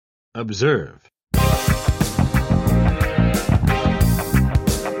Observe.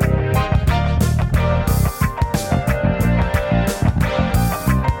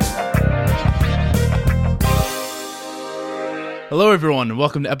 Hello, everyone, and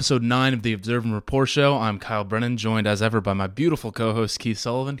welcome to episode 9 of the Observe and Rapport Show. I'm Kyle Brennan, joined as ever by my beautiful co-host, Keith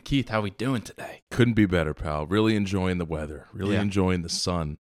Sullivan. Keith, how we doing today? Couldn't be better, pal. Really enjoying the weather. Really enjoying the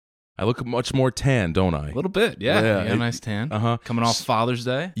sun. I look much more tan, don't I? A little bit, yeah. You got a nice tan. Coming off Father's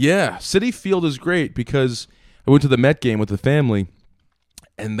Day. Yeah. Citi Field is great because I went to the Met game with the family,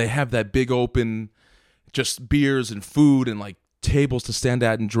 and they have that big open, just beers and food and like tables to stand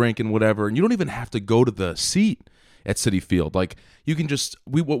at and drink and whatever. And you don't even have to go to the seat at Citi Field. Like, you can just,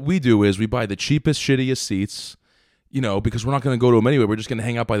 what we do is we buy the cheapest, shittiest seats, you know, because we're not going to go to them anyway. We're just going to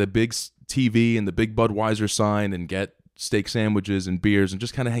hang out by the big TV and the big Budweiser sign and get steak sandwiches and beers and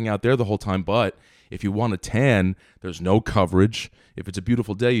just kind of hang out there the whole time. But if you want a tan, there's no coverage. If it's a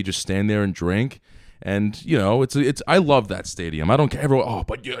beautiful day, you just stand there and drink. And, you know, it's I love that stadium. I don't care. Everyone,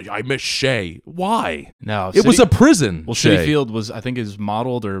 but yeah, I miss Shea. Why? No, it was a prison. Well, Shea. Citi Field was, I think, is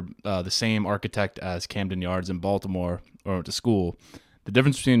modeled or the same architect as Camden Yards in Baltimore, or went to school. The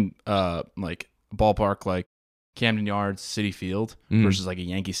difference between like a ballpark like Camden Yards, Citi Field versus like a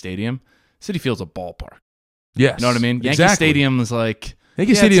Yankee Stadium. Citi Field's a ballpark. Yes, you know what I mean. Exactly. Yankee Stadium is like,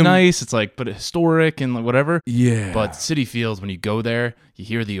 Yankee Stadium, it's nice. It's like, but historic and like whatever. Yeah. But Citi Field, when you go there, you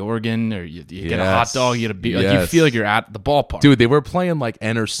hear the organ, or you get a hot dog, you get a beer. Like, you feel like you're at the ballpark. Dude, they were playing like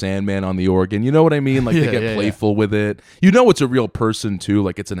Enter Sandman on the organ. You know what I mean? Like, they get playful with it. You know, it's a real person too.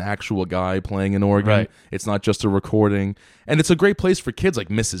 Like, it's an actual guy playing an organ. Right. It's not just a recording. And it's a great place for kids, like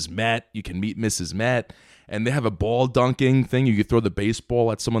Mrs. Met. You can meet Mrs. Met. And they have a ball dunking thing. You could throw the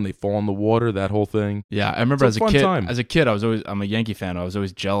baseball at someone, they fall in the water, that whole thing. Yeah, I remember as a kid, time. I'm a Yankee fan. I was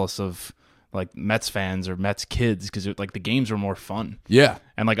always jealous of like Mets fans or Mets kids because like the games were more fun. Yeah.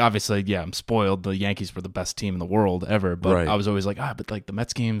 And like, obviously, yeah, I'm spoiled. The Yankees were the best team in the world ever. But Right. I was always like, but like the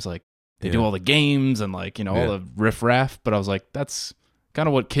Mets games, like they do all the games and like, you know, all the riff-raff. But I was like, that's kind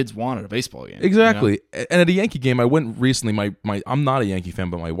of what kids want at a baseball game. Exactly. You know? And at a Yankee game, I went recently, my I'm not a Yankee fan,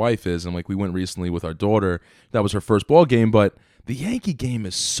 but my wife is, and like we went recently with our daughter. That was her first ball game, but the Yankee game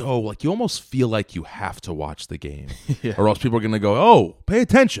is so, like, you almost feel like you have to watch the game. Or else people are going to go, oh, pay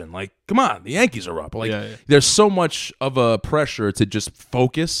attention. Like, come on, the Yankees are up. Like, there's so much of a pressure to just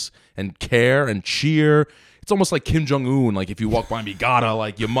focus and care and cheer. It's almost like Kim Jong-un. Like, if you walk by me, gotta,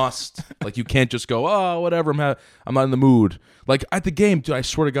 like, you must. Like, you can't just go, oh, whatever, I'm not in the mood. Like, at the game, dude, I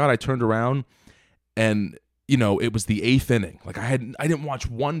swear to God, I turned around and, you know, it was the 8th inning. Like, I didn't watch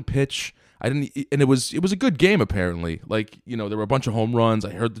one pitch. And it was a good game, apparently. Like, you know, there were a bunch of home runs.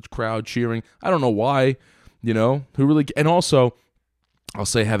 I heard the crowd cheering. I don't know why, you know, and also, I'll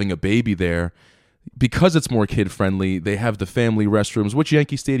say, having a baby there, because it's more kid-friendly, they have the family restrooms, which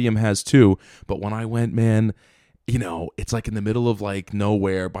Yankee Stadium has too. But when I went, man, you know, it's like in the middle of like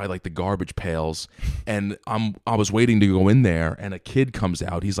nowhere by like the garbage pails. And I was waiting to go in there, and a kid comes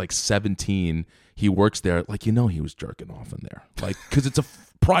out. He's like 17. He works there. Like, you know, he was jerking off in there. Like, because it's a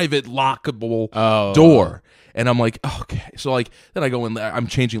private lockable door. And I'm like, okay. So like, then I go in there. I'm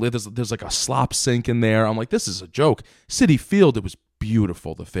changing. There's like a slop sink in there. I'm like, this is a joke. Citi Field, it was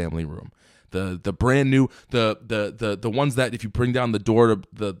beautiful, the family room. The brand new the ones that if you bring down the door to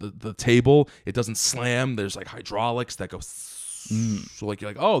the table, it doesn't slam. There's like hydraulics that go so like, you're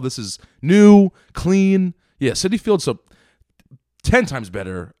like, oh, this is new, clean. Yeah, Citi Field's so 10 times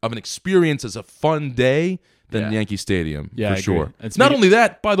better of an experience as a fun day than Yankee Stadium, for sure. It's not only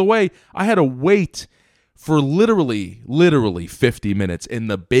that, by the way, I had to wait for literally 50 minutes in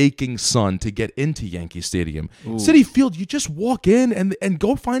the baking sun to get into Yankee Stadium. Ooh. Citi Field, you just walk in and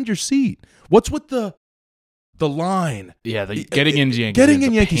go find your seat. What's with the line? Yeah, getting into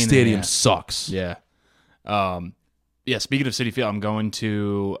Yankee Stadium sucks. Yeah. Speaking of Citi Field, I'm going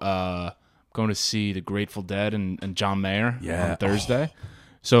to see the Grateful Dead and John Mayer on Thursday.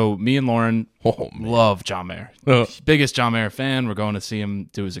 So me and Lauren love John Mayer. Biggest John Mayer fan. We're going to see him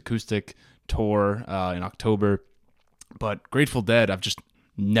do his acoustic tour in October. But Grateful Dead, I've just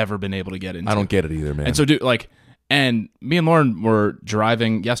never been able to get into. I don't get it either, man. And so and me and Lauren were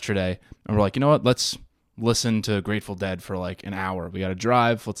driving yesterday, and we're like, you know what? Let's listen to Grateful Dead for like an hour. We got to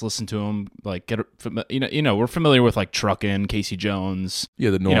drive. Let's listen to them. Like, we're familiar with like Truckin', Casey Jones,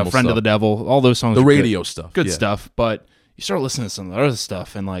 the normal Friend stuff. of the Devil, all those songs. The radio stuff, good stuff. But you start listening to some of the other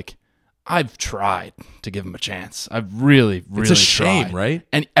stuff, and like, I've tried to give them a chance. I've really it's a tried. Shame, right?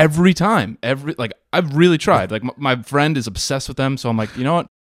 And every time, I've really tried. Like, my friend is obsessed with them, so I'm like, you know what?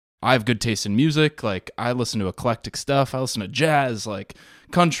 I have good taste in music. Like, I listen to eclectic stuff. I listen to jazz, like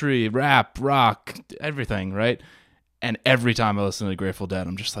country, rap, rock, everything, right? And every time I listen to the Grateful Dead,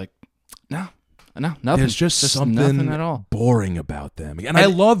 I'm just like, No, nothing. There's just something nothing at all boring about them. And I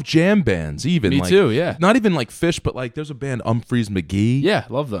love jam bands, even. Me too, yeah. Not even like Fish, but like there's a band, Humphreys McGee. Yeah,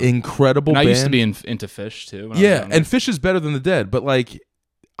 love them. Incredible and band. I used to be into Fish too. Yeah, and Fish is better than the Dead. But like,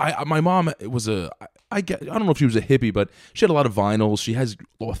 my mom was I don't know if she was a hippie, but she had a lot of vinyls. She has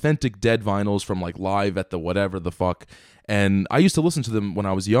authentic Dead vinyls from like live at the whatever the fuck. And I used to listen to them when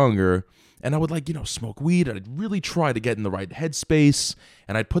I was younger. And I would like, smoke weed. I'd really try to get in the right headspace,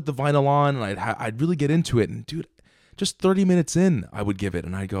 and I'd put the vinyl on, and I'd really get into it. And dude, just 30 minutes in, I would give it,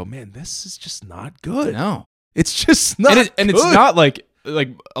 and I'd go, man, this is just not good. No, it's just not. And it's not like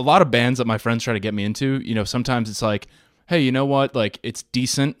a lot of bands that my friends try to get me into. Sometimes it's like, hey, you know what? Like it's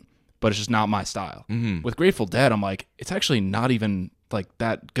decent, but it's just not my style. Mm-hmm. With Grateful Dead, I'm like, it's actually not even like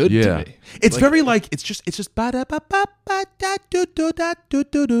that good to me. It's like, very like it's just and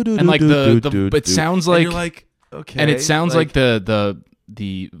like it sounds like, and you're like, okay, and it sounds like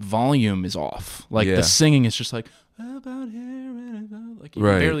the volume is off. Like the singing is just like about here, like you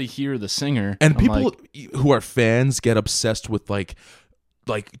can barely hear the singer. And people who are fans get obsessed with like,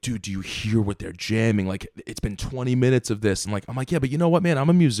 dude, do you hear what they're jamming? Like, it's been 20 minutes of this. And I'm like, yeah, but you know what, man? I'm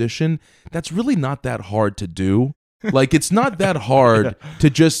a musician. That's really not that hard to do. Like, it's not that hard to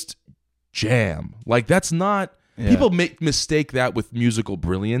just jam. Like, that's not... People mistake that with musical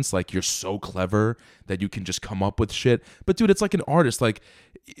brilliance. Like, you're so clever that you can just come up with shit. But, dude, it's like an artist. Like,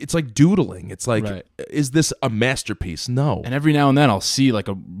 it's like doodling. It's like, is this a masterpiece? No. And every now and then I'll see, like,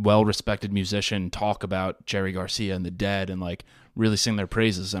 a well-respected musician talk about Jerry Garcia and the Dead and, like, really sing their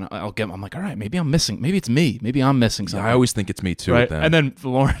praises. And I'm like, all right, maybe I'm missing. Maybe it's me. Maybe I'm missing something. Yeah, I always think it's me, too. Right? And then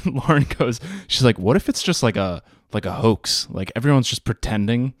Lauren goes, she's like, what if it's just like a hoax? Like, everyone's just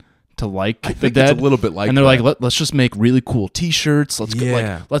pretending to like the Dead. It's a little bit like, and they're like, let's just make really cool T-shirts.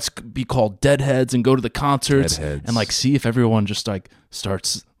 Let's be called Deadheads and go to the concerts and like see if everyone just like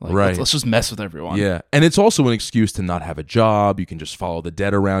starts like let's just mess with everyone. Yeah, and it's also an excuse to not have a job. You can just follow the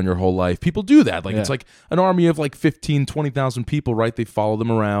Dead around your whole life. People do that. Like it's like an army of like 20,000 people, right? They follow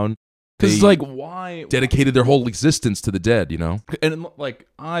them around. Because like, why dedicated their whole existence to the Dead? And like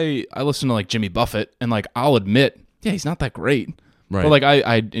I listen to like Jimmy Buffett, and like I'll admit, he's not that great. Right. But like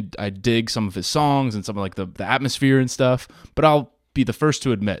I dig some of his songs and some of like the atmosphere and stuff. But I'll be the first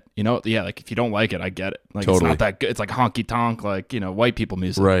to admit, like if you don't like it, I get it. Like It's not that good. It's like honky tonk, like white people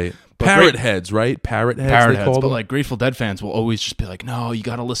music. Right. But Parrot heads, right? Parrot heads. But like Grateful Dead fans will always just be like, no, you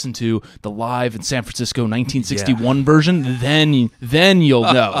got to listen to the live in San Francisco 1961 version. Then you'll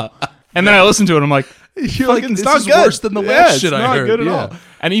know. And then I listen to it, and I'm like, it's not good. Worse than the last shit I heard. It's not good at all.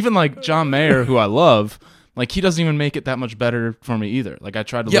 And even like John Mayer, who I love. Like, he doesn't even make it that much better for me either. Like, I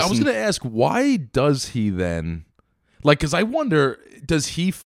tried to listen. Yeah, I was going to ask, why does he then... Like, because I wonder, is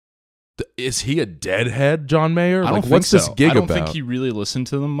he a deadhead, John Mayer? I don't think what's so. This gig I don't about? think he really listened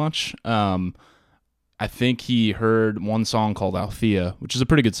to them much. I think he heard one song called Althea, which is a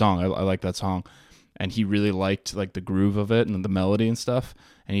pretty good song. I like that song. And he really liked, like, the groove of it and the melody and stuff.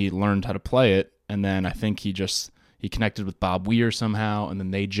 And he learned how to play it. And then I think he connected with Bob Weir somehow, and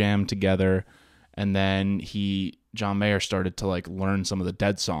then they jammed together. And then John Mayer started to like learn some of the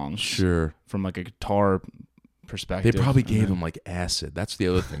Dead songs, from like a guitar perspective. They probably gave him like acid. That's the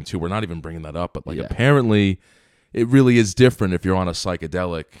other thing too. We're not even bringing that up, but like apparently, it really is different if you're on a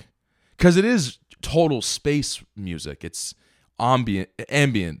psychedelic, because it is total space music. It's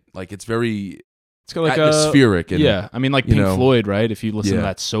ambient, like it's very. It's got like atmospheric. I mean, like Pink Floyd, right? If you listen to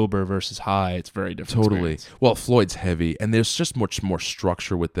that sober versus high, it's very different. Totally. Experience. Well, Floyd's heavy, and there's just much more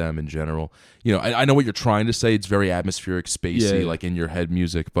structure with them in general. I know what you're trying to say. It's very atmospheric, spacey, like in your head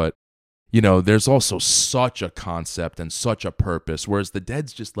music, but there's also such a concept and such a purpose. Whereas the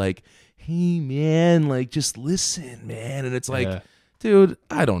Dead's just like, hey man, like just listen, man, and it's like. Dude,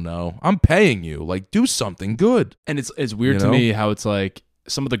 I don't know. I'm paying you. Like, do something good. And it's weird to me how it's like.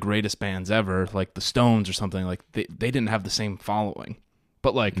 Some of the greatest bands ever, like the Stones or something, like they didn't have the same following,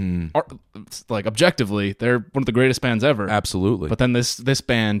 but like like objectively, they're one of the greatest bands ever. Absolutely. But then this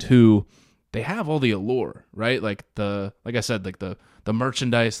band, who they have all the allure, right? Like like I said, like the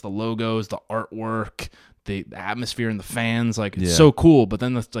merchandise, the logos, the artwork, the atmosphere, and the fans, like it's so cool. But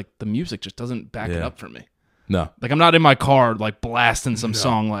then the music just doesn't back it up for me. No, like I'm not in my car like blasting some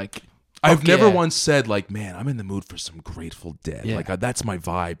song like. I've never once said like, man, I'm in the mood for some Grateful Dead. Yeah. Like that's my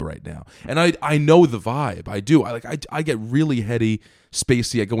vibe right now, and I know the vibe. I do. I get really heady,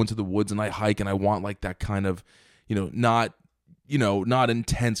 spacey. I go into the woods and I hike, and I want like that kind of, not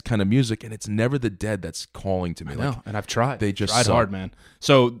intense kind of music. And it's never the Dead that's calling to me. I know, like, and I've tried. They just tried hard, man.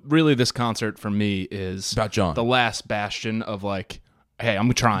 So really, this concert for me is about John, the last bastion of like, hey,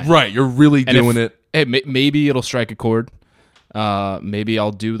 I'm trying. Right, you're really doing it. Hey, maybe it'll strike a chord. maybe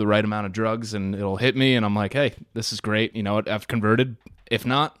I'll do the right amount of drugs and it'll hit me, and I'm like, hey, this is great. You know what? I've converted. If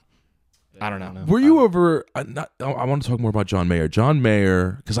not, I don't know. Were you ever? I want to talk more about John Mayer. John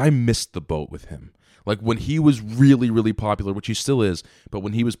Mayer, because I missed the boat with him. Like when he was really, really popular, which he still is, but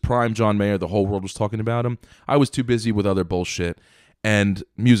when he was prime John Mayer, the whole world was talking about him. I was too busy with other bullshit and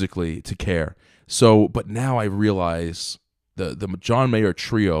musically to care. So, but now I realize the John Mayer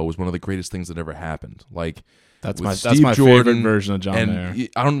trio was one of the greatest things that ever happened. Like that's my Jordan, favorite version of John Mayer.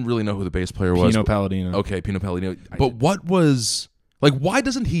 I don't really know who the bass player was. Pino Palladino. Okay, Pino Palladino. But what was like? Why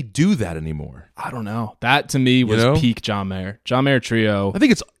doesn't he do that anymore? I don't know. That to me was peak John Mayer. John Mayer trio. I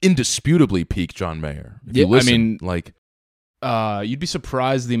think it's indisputably peak John Mayer. If you listen, I mean, like, you'd be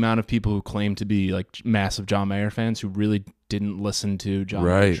surprised the amount of people who claim to be like massive John Mayer fans who really didn't listen to John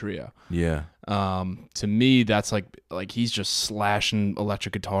Mayer trio. Yeah. To me, that's like he's just slashing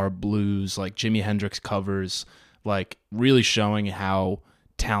electric guitar, blues, like Jimi Hendrix covers, like really showing how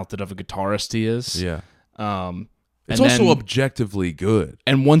talented of a guitarist he is. Yeah. It's also objectively good.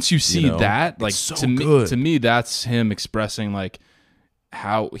 And once you see that, like so to me, that's him expressing like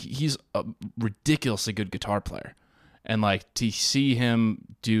how he's a ridiculously good guitar player. And like to see him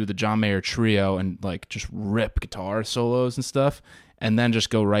do the John Mayer trio and like just rip guitar solos and stuff, and then just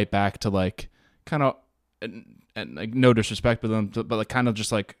go right back to like kind of, and like no disrespect to them, but like kind of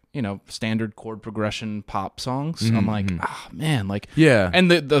just like, you know, standard chord progression pop songs. I'm like, man, like, yeah.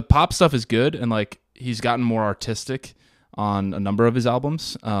 And the pop stuff is good, and like he's gotten more artistic on a number of his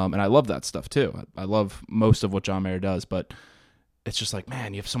albums, and I love that stuff too. I love most of what John Mayer does, but it's just like,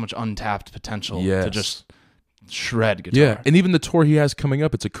 man, you have so much untapped potential to just shred guitar. Yeah, and even the tour he has coming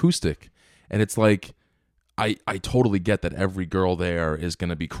up, it's acoustic, and it's like I totally get that every girl there is going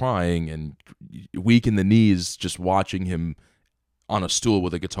to be crying and weak in the knees just watching him on a stool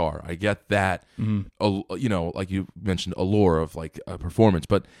with a guitar. I get that, you know, like you mentioned, allure of like a performance.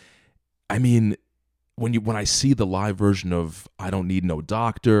 But I mean, when I see the live version of I Don't Need No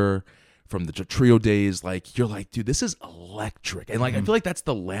Doctor from the trio days, like you're like, dude, this is electric. And like I feel like that's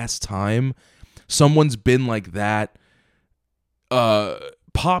the last time someone's been like that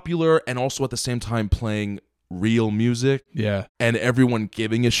popular and also at the same time playing real music. Yeah. And everyone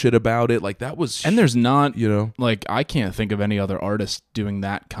giving a shit about it. Like that was And there's not, you know, like I can't think of any other artist doing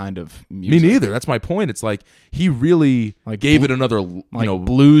that kind of music. Me neither. That's my point. It's like he really like gave it another, you know,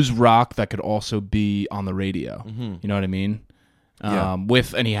 blues rock that could also be on the radio. Mm-hmm. You know what I mean? Yeah.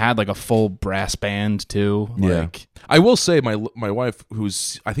 And he had like a full brass band too. Like, I will say my wife,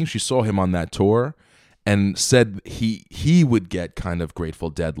 I think she saw him on that tour and said he would get kind of Grateful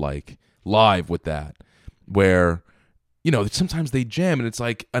Dead like live with that, where, you know, sometimes they jam and it's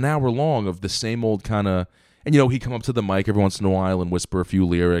like an hour long of the same old kind of, and, you know, he'd come up to the mic every once in a while and whisper a few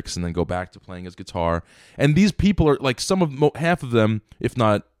lyrics and then go back to playing his guitar. And these people are like half of them, if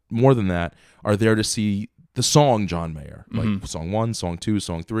not more than that, are there to see the song John Mayer, like song 1, song 2,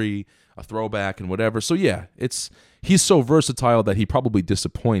 song 3, a throwback and whatever. So yeah, he's so versatile that he probably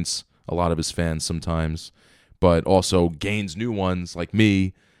disappoints a lot of his fans sometimes, but also gains new ones like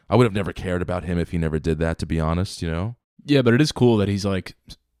me. I would have never cared about him if he never did that, to be honest, you know? Yeah, but it is cool that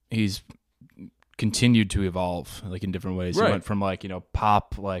he's continued to evolve like in different ways. Right. He went from like, you know,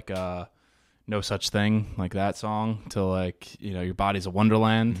 pop, like No Such Thing, like that song, to like, you know, Your Body's a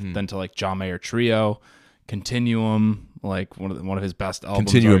Wonderland, then to like John Mayer Trio, Continuum, like one of his best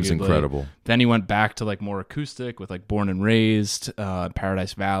albums. Continuum's arguably. incredible. Then he went back to like more acoustic with like Born and Raised,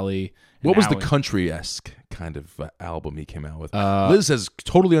 Paradise Valley. What was the country-esque kind of album he came out with? Liz says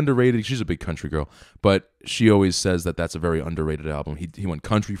totally underrated. She's a big country girl, but she always says that that's a very underrated album. He went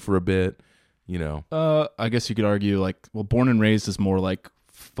country for a bit, you know. I guess you could argue like, well, Born and Raised is more like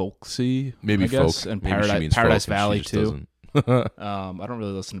folksy, maybe I guess, folk, and maybe Paradise folk Valley and she too. just I don't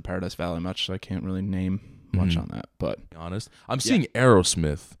really listen to Paradise Valley much, so I can't really name much on that. But be honest, I'm seeing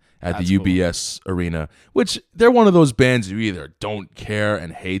Aerosmith at That's the UBS arena, which they're one of those bands you either don't care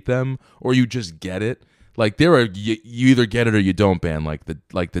and hate them, or you just get it. Like you either get it or you don't band, like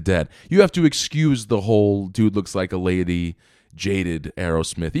the Dead. You have to excuse the whole dude looks like a lady, jaded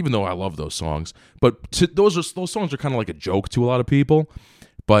Aerosmith, even though I love those songs. But those songs are kind of like a joke to a lot of people.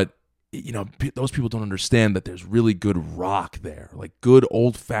 But you know, those people don't understand that there's really good rock there, like good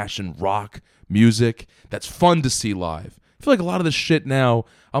old fashioned rock music that's fun to see live. I feel like a lot of this shit now,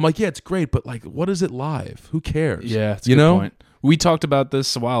 I'm like, yeah, it's great, but like, what is it live? Who cares? yeah, it's a good point. We talked about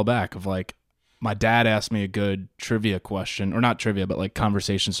this a while back of like, my dad asked me a good trivia question, or not trivia, but like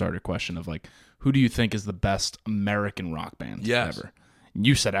conversation starter question of like, who do you think is the best American rock band ever?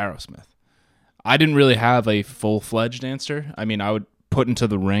 You said Aerosmith. I didn't really have a full-fledged answer. I mean, I would put into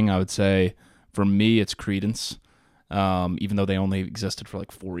the ring, I would say, for me, it's Creedence. even though they only existed for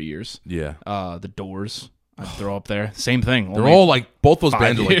like 4 years. Yeah. The Doors, I'd throw up there. Same thing. They're all like, both those 5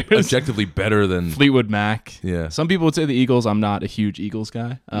 bands are like years. objectively better than Fleetwood Mac. Yeah. Some people would say the Eagles. I'm not a huge Eagles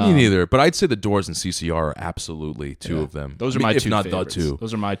guy. Me neither, but I'd say the Doors and CCR are absolutely two of them. Those are my if two not favorites. the two.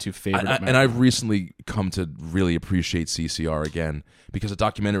 Those are my two favorite. And I've recently come to really appreciate CCR again because a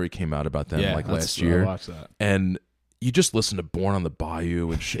documentary came out about them last year. I watched that. And you just listen to Born on the Bayou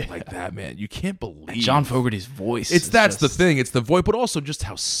and shit like that, man. You can't believe and John Fogerty's voice. That's the thing. It's the voice, but also just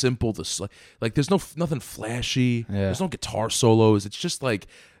how simple the like. There's nothing flashy. Yeah. There's no guitar solos. It's just like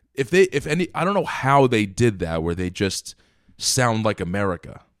if any. I don't know how they did that, where they just sound like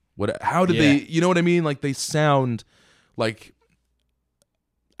America. How did they? You know what I mean? Like they sound like.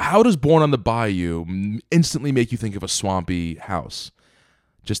 How does Born on the Bayou instantly make you think of a swampy house?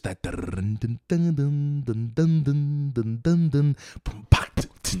 Just that, and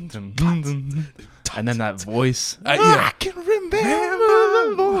then that voice. I can remember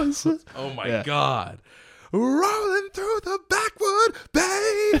the voices. Oh my God. Rolling through the backwood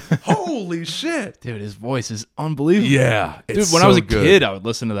bay. Holy shit. Dude, his voice is unbelievable. Yeah. Dude, when I was a kid, I would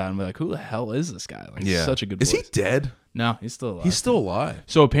listen to that and be like, who the hell is this guy? Like, such a good voice. Is he dead? No, he's still alive. He's still alive.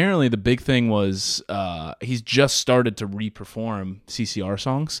 So apparently the big thing was he's just started to re-perform CCR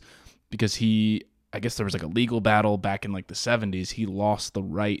songs because I guess there was like a legal battle back in like the 70s. He lost the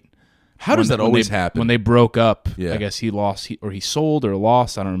right. How does that always happen? When they broke up, Yeah. I guess he lost, he sold or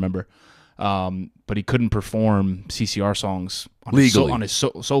lost, I don't remember. But he couldn't perform CCR songs on legally on his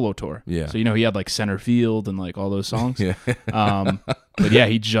solo tour. Yeah. So, he had like Center Field and like all those songs. Yeah. But yeah,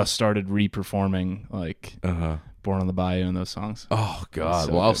 he just started re-performing like Born on the Bayou and those songs. Oh God!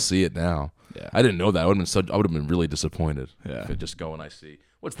 So well, I'll good. see it now. Yeah. I didn't know that. I would have been really disappointed. Yeah. If I just go and I see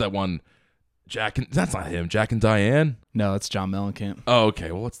what's that one? That's not him. Jack and Diane. No, that's John Mellencamp. Oh,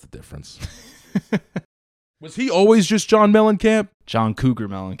 okay. Well, what's the difference? Was he always just John Mellencamp? John Cougar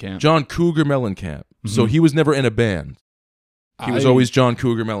Mellencamp. John Cougar Mellencamp. So he was never in a band. He was always John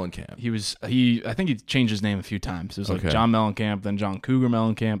Cougar Mellencamp. I think he changed his name a few times. It was like Okay. John Mellencamp, then John Cougar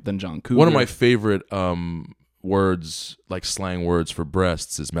Mellencamp, then John Cougar. One of my favorite words, like slang words for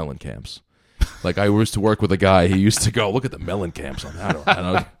breasts, is Mellencamps. Like I used to work with a guy. He used to go, "Look at the Mellencamps on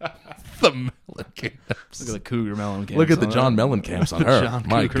that." The Mellencamps. Look at the Cougar Mellencamp. Look at the John Mellencamps on her. John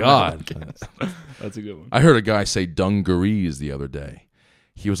My Cougar God. Mellencamps. That's a good one. I heard a guy say dungarees the other day.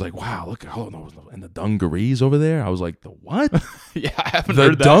 He was like, "Wow, look! Oh no, and the dungarees over there." I was like, "The what?" Yeah, I haven't The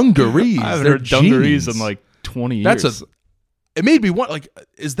heard that. dungarees. I haven't They're heard dungarees jeans. in like 20 years. It made me want. Like,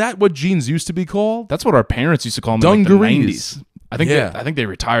 is that what jeans used to be called? That's what our parents used to call them in like, the Dungarees. 90s. I think they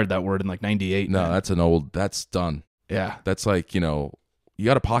retired that word in like 98. No, man. that's done. Yeah. That's like, you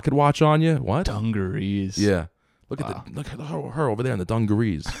got a pocket watch on you? What? Dungarees. Yeah. Look at her over there in the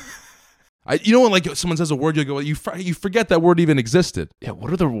dungarees. When like someone says a word, you go, you forget that word even existed. Yeah,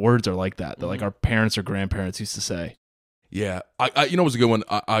 what other words are like that like our parents or grandparents used to say? Yeah. It was a good one.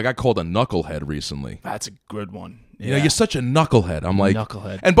 I got called a knucklehead recently. That's a good one. Yeah. You're such a knucklehead. I'm like,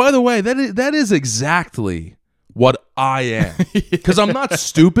 knucklehead. And by the way, that is exactly what I am. Because I'm not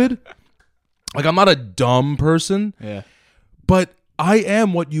stupid. Like, I'm not a dumb person. Yeah. But I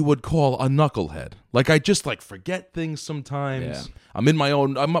am what you would call a knucklehead. Like, I just like forget things sometimes. Yeah. I'm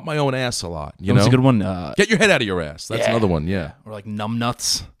up my own ass a lot. That's a good one. Get your head out of your ass. That's another one. Yeah. Or like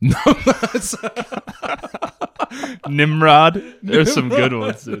numbnuts. Nimrod. There's some good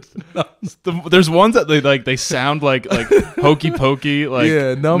ones. Dude. There's ones that they sound like hokey pokey,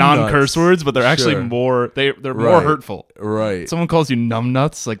 like non-curse words, but they're actually more they're more hurtful. Right. Someone calls you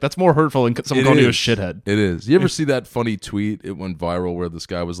numbnuts, like that's more hurtful than someone calling you a shithead. It is. You ever see that funny tweet? It went viral where this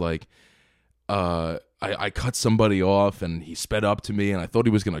guy was like, I cut somebody off and he sped up to me and I thought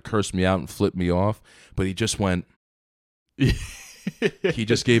he was going to curse me out and flip me off, but he just went, he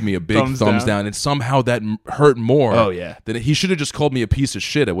just gave me a big thumbs down and somehow that hurt more. Oh, yeah. Than he should have just called me a piece of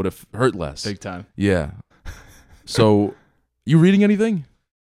shit. It would have hurt less. Big time. Yeah. So, you reading anything?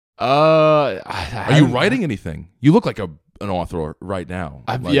 Are you writing anything? You look like an author right now.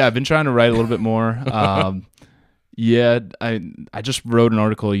 I've been trying to write a little bit more. Yeah, I just wrote an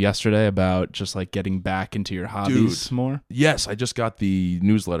article yesterday about just like getting back into your hobbies more. Yes, I just got the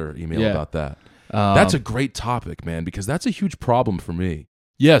newsletter email about that. That's a great topic, man, because that's a huge problem for me.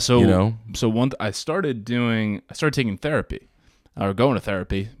 Yeah, so I started taking therapy or going to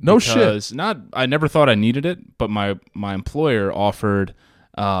therapy. No shit. I never thought I needed it, but my employer offered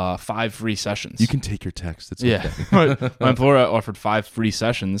 5 free sessions. You can take your text. It's okay. My employer offered 5 free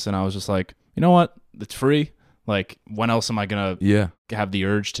sessions, and I was just like, you know what? It's free. Like, when else am I gonna have the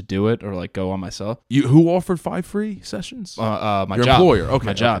urge to do it or like go on myself? Who offered 5 free sessions? My Your job. employer. Okay,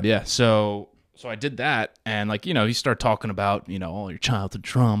 my job. Yeah. So So I did that, and like, you start talking about, all your childhood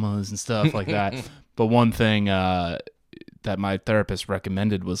traumas and stuff like that. But one thing that my therapist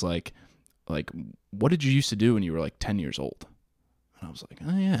recommended was like, what did you used to do when you were like 10 years old? And I was like,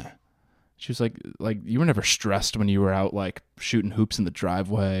 oh yeah. She was like you were never stressed when you were out like shooting hoops in the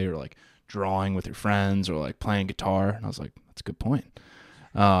driveway or like drawing with your friends or like playing guitar. And I was like, that's a good point.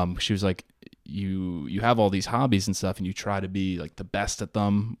 She was like, you have all these hobbies and stuff, and you try to be like the best at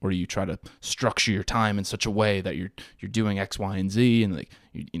them, or you try to structure your time in such a way that you're doing X, Y, and Z, and like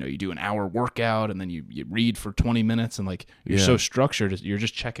you do an hour workout, and then you read for 20 minutes, and like you're so structured, you're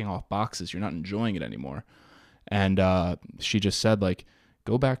just checking off boxes. You're not enjoying it anymore. And she just said, like,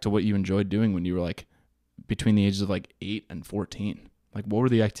 go back to what you enjoyed doing when you were like between the ages of like 8 and 14. Like, what were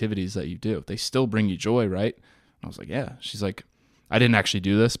the activities that you do? They still bring you joy, right? And I was like, yeah. She's like, I didn't actually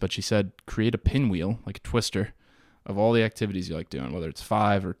do this, but she said, create a pinwheel, like a twister, of all the activities you like doing, whether it's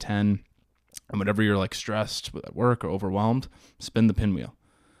 5 or 10, and whenever you're like stressed at work or overwhelmed, spin the pinwheel.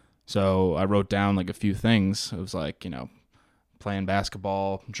 So I wrote down like a few things. It was like, playing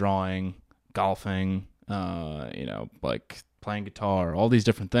basketball, drawing, golfing, like playing guitar, all these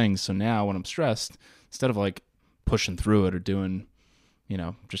different things. So now when I'm stressed, instead of like pushing through it or doing,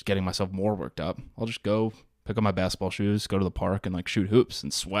 just getting myself more worked up, I'll just go pick up my basketball shoes, go to the park, and like shoot hoops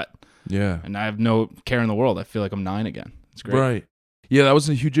and sweat. Yeah. And I have no care in the world. I feel like I'm 9 again. It's great. Right. Yeah, that was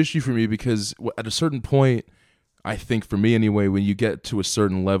a huge issue for me because at a certain point, I think for me anyway, when you get to a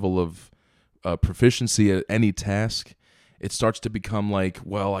certain level of proficiency at any task, it starts to become like,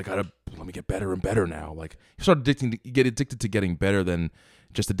 well, let me get better and better now. Like you get addicted to getting better than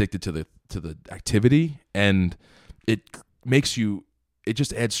just addicted to the activity, and it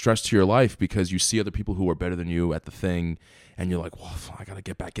just adds stress to your life because you see other people who are better than you at the thing, and you're like, well, I got to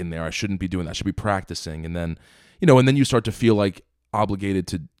get back in there. I shouldn't be doing that. I should be practicing. And then, and then you start to feel like obligated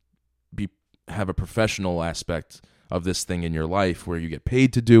to have a professional aspect of this thing in your life where you get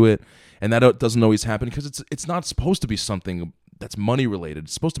paid to do it. And that doesn't always happen because it's not supposed to be something that's money related.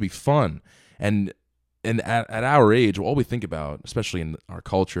 It's supposed to be fun. And at our age, all we think about, especially in our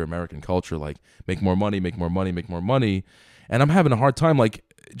culture, American culture, like make more money, make more money, make more money. And I'm having a hard time, like,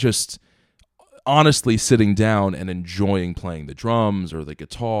 just honestly sitting down and enjoying playing the drums or the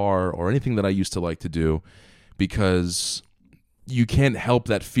guitar or anything that I used to like to do, because you can't help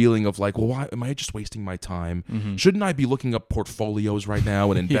that feeling of like, well, why am I just wasting my time? Mm-hmm. Shouldn't I be looking up portfolios right now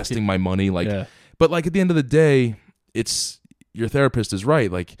and investing my money? Like, But like at the end of the day, your therapist is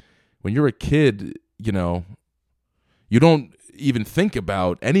right. Like when you're a kid, you don't even think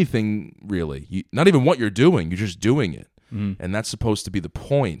about anything really. Not even what you're doing. You're just doing it. And that's supposed to be the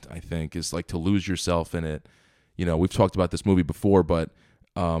point, I think, is like to lose yourself in it. We've talked about this movie before, but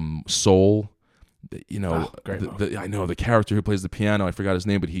Soul, I know the character who plays the piano, I forgot his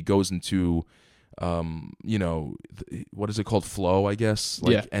name, but he goes into, what is it called? Flow, I guess.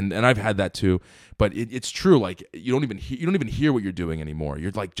 Like, and I've had that too, but it's true. Like you don't even hear what you're doing anymore.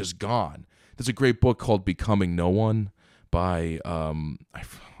 You're like just gone. There's a great book called Becoming No One by,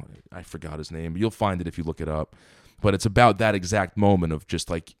 I forgot his name. You'll find it if you look it up. But it's about that exact moment of just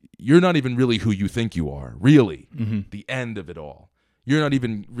like, you're not even really who you think you are, really. Mm-hmm. The end of it all. You're not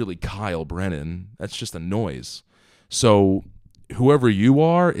even really Kyle Brennan. That's just a noise. So whoever you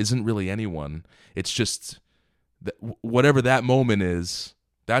are isn't really anyone. It's just whatever that moment is,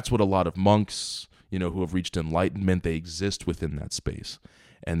 that's what a lot of monks, who have reached enlightenment, they exist within that space.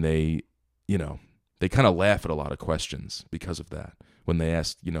 And they kind of laugh at a lot of questions because of that. When they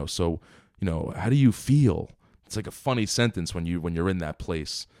ask, how do you feel? It's like a funny sentence when you're in that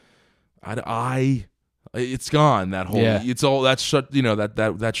place. It's gone. That whole it's all that shut.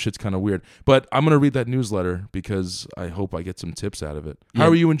 That shit's kind of weird. But I'm gonna read that newsletter because I hope I get some tips out of it. How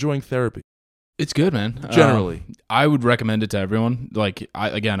are you enjoying therapy? It's good, man. Generally, I would recommend it to everyone. Like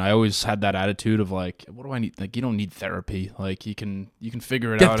I always had that attitude of like, what do I need? Like, you don't need therapy. Like you can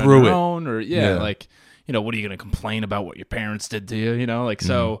figure it out on your own, or like what are you gonna complain about what your parents did to you?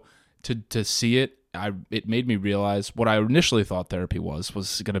 So to see it. It made me realize what I initially thought therapy was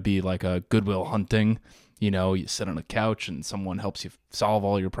going to be like a Goodwill Hunting. You sit on a couch and someone helps you solve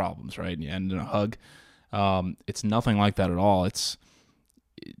all your problems, right? And you end in a hug. It's nothing like that at all. It's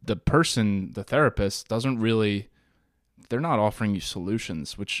the therapist they're not offering you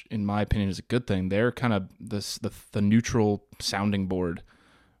solutions, which in my opinion is a good thing. They're kind of the neutral sounding board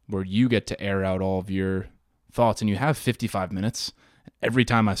where you get to air out all of your thoughts, and you have 55 minutes. Every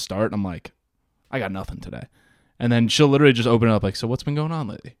time I start, I'm like, I got nothing today. And then she'll literally just open it up like, so what's been going on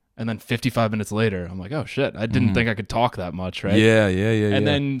lately? And then 55 minutes later, I'm like, oh shit, I didn't think I could talk that much, right? Yeah. And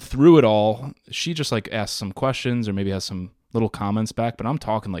then through it all, she just like asks some questions or maybe has some little comments back, but I'm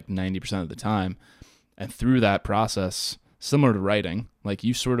talking like 90% of the time. And through that process, similar to writing, like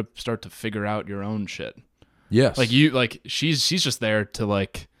you sort of start to figure out your own shit. Yes. Like she's just there to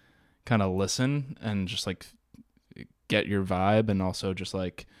like kind of listen and just like get your vibe and also just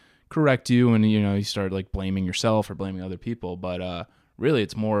like correct you, and you start like blaming yourself or blaming other people, but really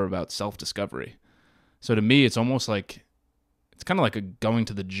it's more about self-discovery. So to me it's almost like it's kind of like going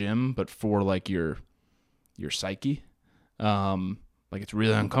to the gym but for like your psyche. Like it's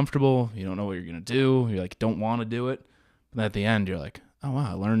really uncomfortable, you don't know what you're gonna do, you like don't want to do it, but then at the end you're like, oh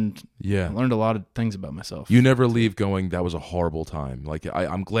wow, I learned a lot of things about myself. You never leave going, that was a horrible time. Like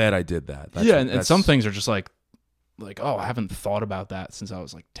I'm glad I did that. And some things are just like, oh, I haven't thought about that since I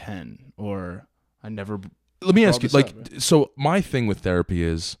was like 10, or I never. Let me ask you, like, so my thing with therapy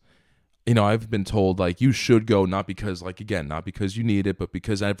is, I've been told like you should go, not because you need it, but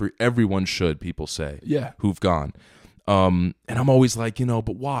because everyone should. People say, who've gone. And I'm always like,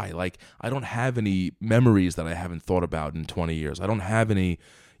 but why? Like, I don't have any memories that I haven't thought about in 20 years. I don't have any,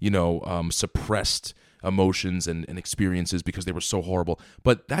 suppressed emotions and experiences because they were so horrible.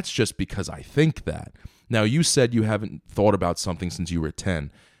 But that's just because I think that. Now, you said you haven't thought about something since you were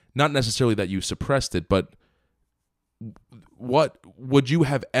 10. Not necessarily that you suppressed it, but what would you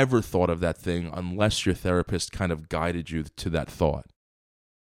have ever thought of that thing unless your therapist kind of guided you to that thought?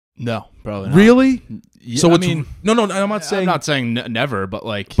 No, probably not. Really? Yeah, so no, I'm not saying. I'm not saying never, but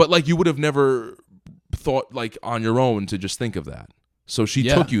like. But like you would have never thought like on your own to just think of that. So she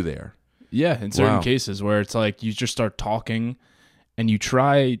took you there. Yeah, in certain cases where it's like you just start talking and you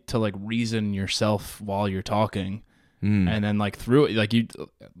try to like reason yourself while you're talking. And then like through it,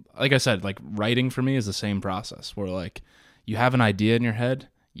 like I said, like writing for me is the same process where like you have an idea in your head,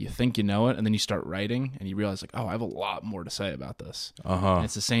 you think you know it, and then you start writing and you realize like, oh, I have a lot more to say about this. And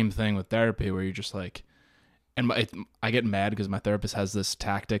it's the same thing with therapy where you're just like, and I get mad because my therapist has this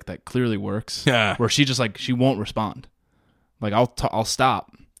tactic that clearly works where she just like, she won't respond. Like I'll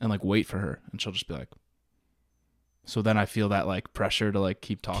stop and like wait for her and she'll just be like, so then I feel that like pressure to like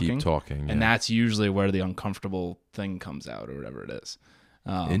keep talking. And that's usually where the uncomfortable thing comes out or whatever it is.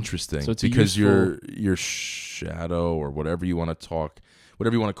 Interesting. So it's because your shadow or whatever you want to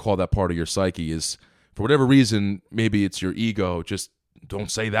call that part of your psyche is, for whatever reason, maybe it's your ego. Just don't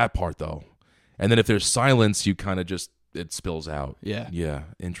say that part though. And then if there's silence, you kind of just, it spills out. Yeah. Yeah.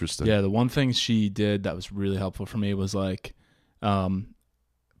 Interesting. Yeah. The one thing she did that was really helpful for me was like,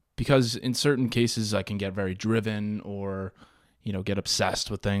 because in certain cases I can get very driven or, get obsessed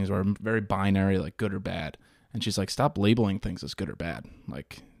with things, or I'm very binary, like good or bad. And she's like, stop labeling things as good or bad.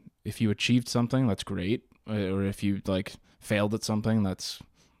 Like if you achieved something, that's great. Or if you like failed at something, that's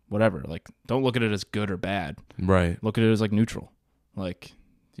whatever. Like don't look at it as good or bad. Right. Look at it as like neutral. Like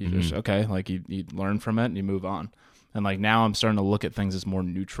you just, okay. Like you learn from it and you move on. And like now I'm starting to look at things as more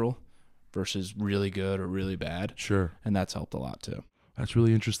neutral versus really good or really bad. Sure. And that's helped a lot too. That's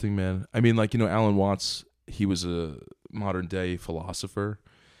really interesting, man. I mean, like, Alan Watts, he was a modern day philosopher,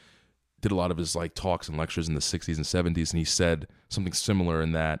 did a lot of his like talks and lectures in the 60s and 70s, and he said something similar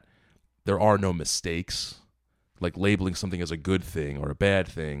in that there are no mistakes, like labeling something as a good thing or a bad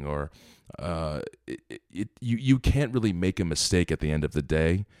thing, or you can't really make a mistake at the end of the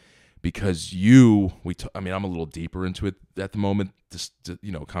day, because I'm a little deeper into it at the moment, just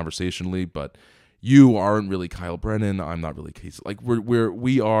conversationally, but you aren't really Kyle Brennan. I'm not really Casey. Like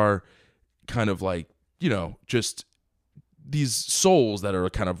we are kind of like, just these souls that are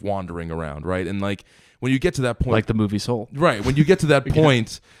kind of wandering around, right? And like when you get to that point, like the movie Soul, right? When you get to that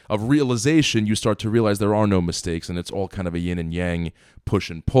point of realization, you start to realize there are no mistakes, and it's all kind of a yin and yang,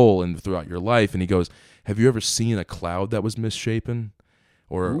 push and pull, and throughout your life. And he goes, "Have you ever seen a cloud that was misshapen,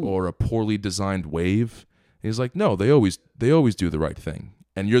 or a poorly designed wave?" And he's like, "No, they always do the right thing,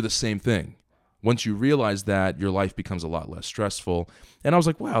 and you're the same thing." Once you realize that, your life becomes a lot less stressful. And I was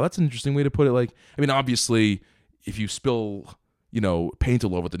like, wow, that's an interesting way to put it. Like, I mean, obviously, if you spill, paint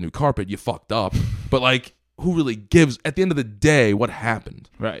all over the new carpet, you fucked up. But like, who really gives, at the end of the day, what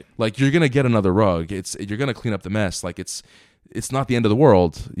happened? Right. Like, you're going to get another rug. You're going to clean up the mess. Like, it's not the end of the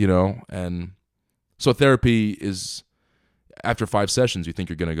world, And so therapy is, after 5 sessions, you think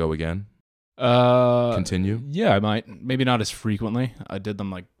you're going to go again? Continue? Yeah, I might. Maybe not as frequently. I did them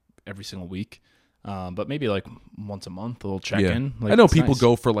like every single week. But maybe like once a month, a little check-in. Like, I know people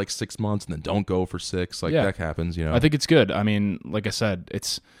go for like 6 months and then don't go for 6. Like that happens, I think it's good. I mean, like I said,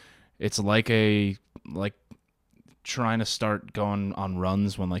 it's like trying to start going on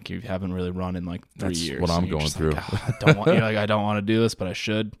runs when like you haven't really run in like 3 years. That's what I'm going through. Like, I don't want to do this, but I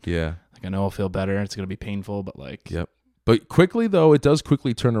should. Yeah. Like I know I'll feel better. It's gonna be painful, but like. Yep. But quickly though, it does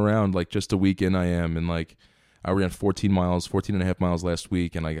quickly turn around. Like just a week in, I am, and like I ran 14 and a half miles last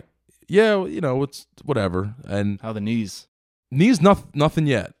week, and it's whatever. And how the knees? Knees, nothing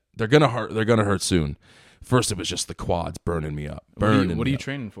yet. They're gonna hurt. They're gonna hurt soon. First, it was just the quads burning me up. What are you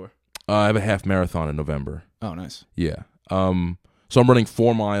training for? I have a half marathon in November. Oh, nice. Yeah. So I'm running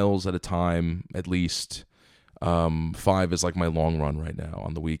 4 miles at a time, at least. 5 is like my long run right now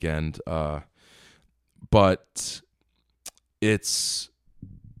on the weekend. But it's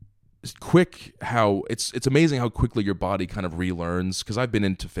quick how it's amazing how quickly your body kind of relearns, because I've been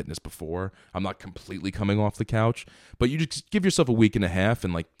into fitness before. I'm not completely coming off the couch, but you just give yourself a week and a half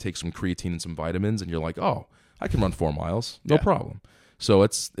and like take some creatine and some vitamins, and you're like, oh, I can run 4 miles, no problem. So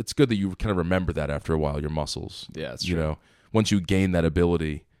it's good that you kind of remember that after a while, your muscles. Yeah, that's true. Once you gain that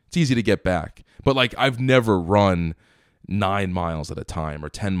ability, it's easy to get back. But like, I've never run 9 miles at a time or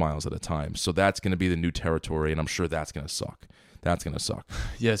 10 miles at a time, so that's going to be the new territory, and I'm sure that's going to suck. That's going to suck.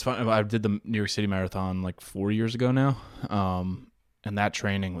 Yeah, it's fun. I did the New York City Marathon like 4 years ago now, and that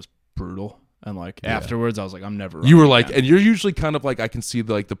training was brutal. And like afterwards, I was like, I'm never running. You were like, again. And you're usually kind of like, I can see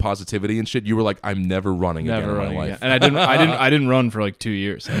the positivity and shit. You were like, I'm never running again in my life. And I didn't run for like 2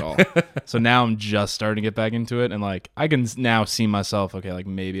 years at all. So now I'm just starting to get back into it, and like I can now see myself. Okay, like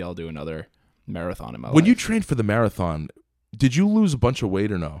maybe I'll do another marathon in my life. When you trained for the marathon, did you lose a bunch of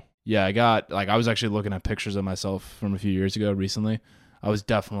weight or no? Yeah, I was actually looking at pictures of myself from a few years ago recently. I was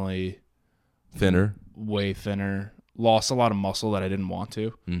definitely thinner, way thinner. Lost a lot of muscle that I didn't want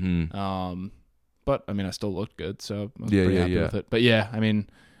to. Mm-hmm. But I mean, I still looked good, so I was pretty happy with it. But yeah, I mean,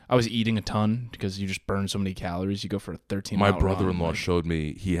 I was eating a ton because you just burn so many calories. You go for a 13-mile My brother-in-law showed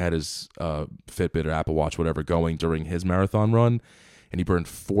me, he had his Fitbit or Apple Watch, whatever, going during his marathon run, and he burned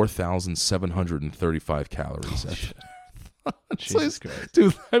 4,735 calories. Jesus Christ.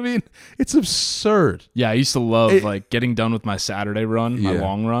 Dude, I mean, it's absurd. Yeah, I used to love like getting done with my Saturday run, my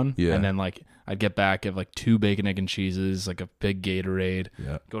long run, yeah. and then like I'd get back, have like 2 bacon, egg, and cheeses, like a big Gatorade,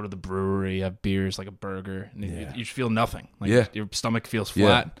 go to the brewery, have beers, like a burger, and you just feel nothing. Like your stomach feels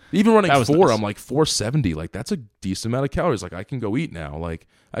flat. Even running 4, nice. I'm like 470. Like that's a decent amount of calories. Like I can go eat now. Like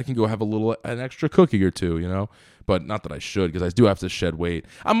I can go have an extra cookie or 2, But not that I should, because I do have to shed weight.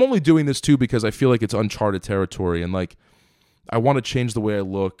 I'm only doing this too because I feel like it's uncharted territory, and like I want to change the way I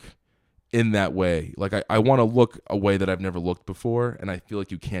look in that way. Like I want to look a way that I've never looked before, and I feel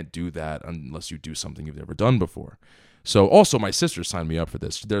like you can't do that unless you do something you've never done before. So also my sister signed me up for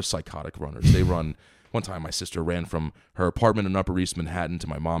this. They're psychotic runners. They run. One time my sister ran from her apartment in Upper East Manhattan to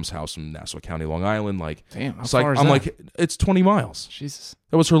my mom's house in Nassau County, Long Island. Like, damn, how far is I'm that? like, it's 20 miles. Jesus.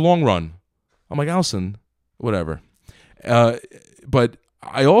 That was her long run. I'm like, Allison, whatever. But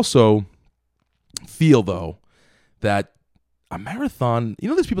I also feel though that a marathon,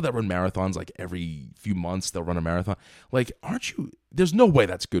 there's people that run marathons like every few months, they'll run a marathon. Like, there's no way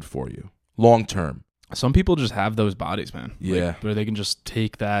that's good for you long term. Some people just have those bodies, man. Yeah. Like, where they can just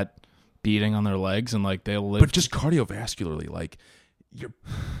take that beating on their legs and like they'll live. But just cardiovascularly, like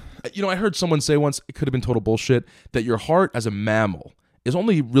I heard someone say once, it could have been total bullshit, that your heart as a mammal is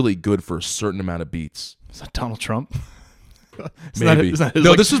only really good for a certain amount of beats. Is that Donald Trump? Maybe.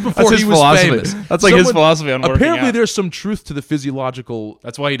 This was before he was philosophy. famous. That's like his philosophy on working apparently out. there's some truth to the physiological.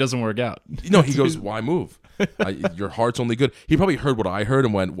 That's why he doesn't work out. He goes, why move? Your heart's only good. He probably heard what I heard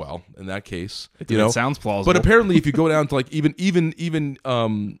and went, well, in that case, it sounds plausible. But apparently, if you go down to like even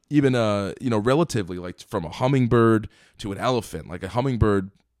relatively, like from a hummingbird to an elephant, like a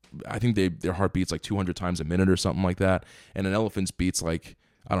hummingbird, I think their heart beats like 200 times a minute or something like that, and an elephant's beats like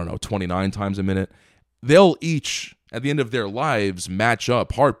 29 times a minute. They'll each, at the end of their lives, match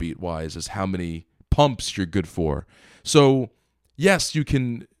up heartbeat-wise as how many pumps you're good for. So, yes, you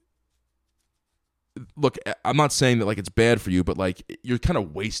can... Look, I'm not saying that like it's bad for you, but like you're kind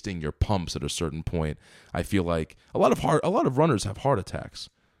of wasting your pumps at a certain point. I feel like a lot of runners have heart attacks.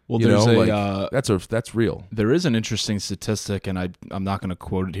 Well, that's real. There is an interesting statistic, and I'm not going to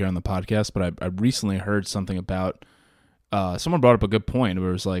quote it here on the podcast, but I recently heard something about... someone brought up a good point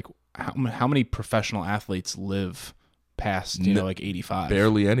where it was like, how many professional athletes live past, like 85?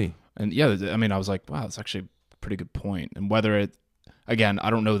 Barely any. And yeah, I mean, I was like, wow, that's actually a pretty good point. And whether it, again, I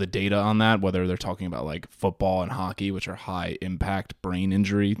don't know the data on that, whether they're talking about like football and hockey, which are high impact brain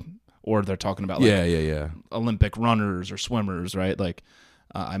injury, or they're talking about like Olympic runners or swimmers, right? Like,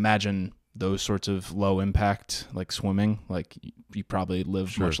 I imagine those sorts of low impact, like swimming, like you probably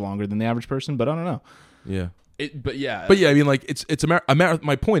live much longer than the average person, but I don't know. Yeah. But yeah, I mean, like it's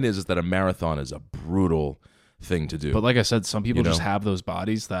my point is that a marathon is a brutal thing to do. But like I said, some people just have those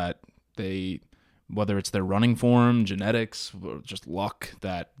bodies that they, whether it's their running form, genetics, or just luck,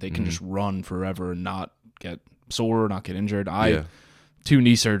 that they can just run forever and not get sore, not get injured. 2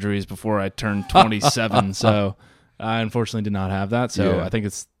 knee surgeries before I turned 27, so I unfortunately did not have that. So I think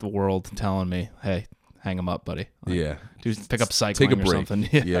it's the world telling me, "Hey, hang them up, buddy." Like, pick up cycling. Take a break. Or something.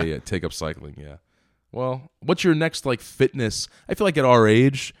 Yeah. Take up cycling. Yeah. Well, what's your next like fitness? I feel like at our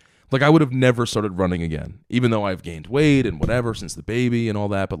age, like I would have never started running again, even though I've gained weight and whatever since the baby and all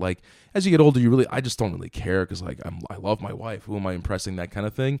that. But like as you get older, I just don't really care because like I love my wife. Who am I impressing? That kind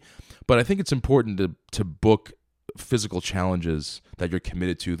of thing. But I think it's important to book physical challenges that you're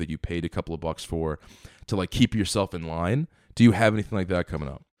committed to, that you paid a couple of bucks for, to like keep yourself in line. Do you have anything like that coming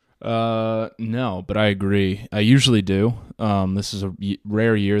up? No, but I agree. I usually do. This is a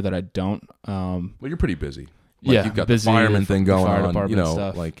rare year that I don't. Well, you're pretty busy. Like you've got busy, the fireman thing going on,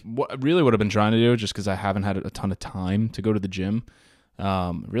 stuff. like really what I've been trying to do, just because I haven't had a ton of time to go to the gym,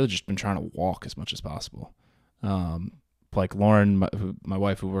 really just been trying to walk as much as possible. Like Lauren, my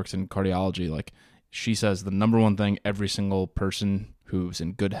wife who works in cardiology, like she says the number one thing every single person who's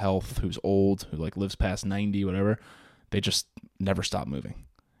in good health, who's old, who like lives past 90, whatever, they just never stop moving.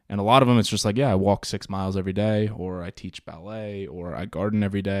 And a lot of them, it's just like, I walk 6 miles every day, or I teach ballet, or I garden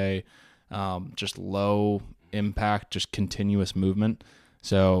every day. Just low impact, just continuous movement.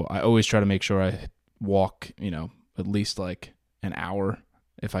 So I always try to make sure I walk, at least like an hour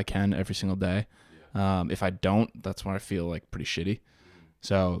if I can every single day. If I don't, that's when I feel like pretty shitty.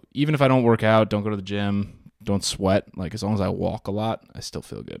 So even if I don't work out, don't go to the gym, don't sweat, like as long as I walk a lot, I still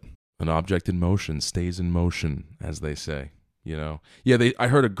feel good. An object in motion stays in motion, as they say. I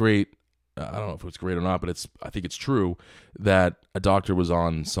heard a great, I don't know if it was great or not, but I think it's true, that a doctor was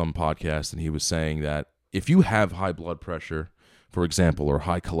on some podcast and he was saying that if you have high blood pressure, for example, or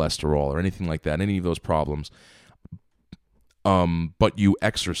high cholesterol or anything like that, any of those problems, but you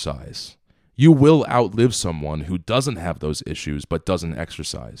exercise, you will outlive someone who doesn't have those issues but doesn't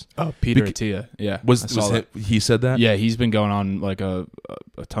exercise. Oh, Peter Attia. Yeah. He said that? Yeah, he's been going on like a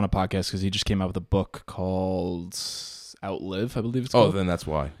ton of podcasts because he just came out with a book called Outlive, I believe it's called. Oh, then that's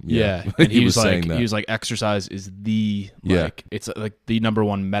why. Yeah. And he was saying that. He was like, exercise is it's like the number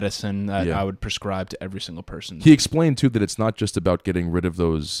one medicine that I would prescribe to every single person. He explained too that it's not just about getting rid of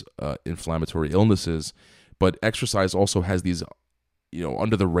those inflammatory illnesses, but exercise also has these,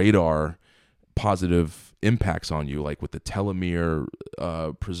 under the radar positive impacts on you, like with the telomere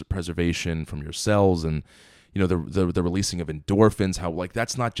preservation from your cells, and the releasing of endorphins. How like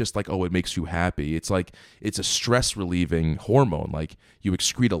that's not just like, oh, it makes you happy. It's like it's a stress relieving hormone. Like you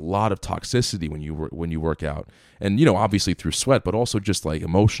excrete a lot of toxicity when you work out, and obviously through sweat, but also just like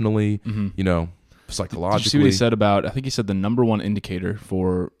emotionally, psychologically. Did you see what he said about? I think he said the number one indicator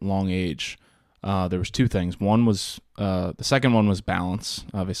for long age. There was 2 things. One was the second one was balance.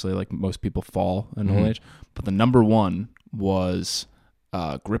 Obviously, like most people fall in old age, but the number one was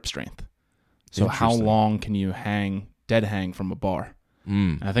grip strength. So how long can you dead hang from a bar?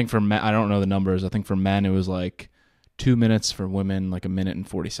 And I think for men, I don't know the numbers. I think for men it was like 2 minutes. For women, like 1 minute and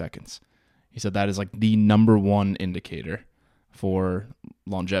 40 seconds. He said that is like the number one indicator for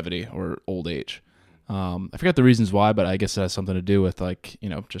longevity or old age. I forget the reasons why, but I guess it has something to do with like,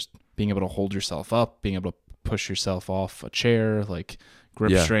 just being able to hold yourself up, being able to push yourself off a chair, like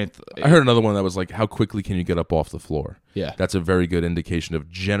grip strength. I heard another one that was like, how quickly can you get up off the floor? Yeah. That's a very good indication of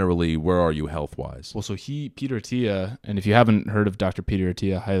generally where are you health-wise. Well, so Peter Attia, and if you haven't heard of Dr. Peter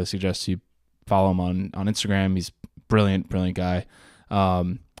Attia, I highly suggest you follow him on Instagram. He's brilliant guy. But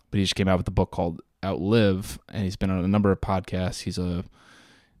he just came out with a book called Outlive, and he's been on a number of podcasts.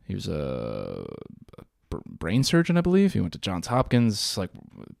 He was a brain surgeon, I believe. He went to Johns Hopkins, like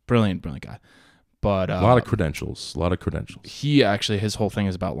brilliant guy. But a lot of credentials. He actually, his whole thing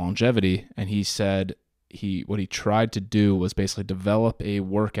is about longevity, and he said what he tried to do was basically develop a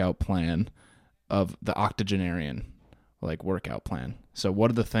workout plan of the octogenarian, like workout plan. So what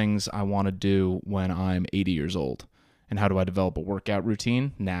are the things I want to do when I'm 80 years old, and how do I develop a workout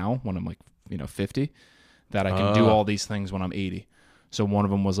routine now when I'm like 50, that I can do all these things when I'm 80. So one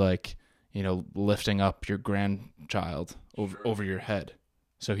of them was like, lifting up your grandchild over your head.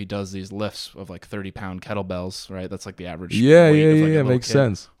 So he does these lifts of like 30-pound kettlebells, right? That's like the average. Yeah, makes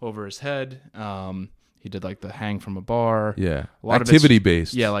sense. Over his head. He did like the hang from a bar. Yeah, activity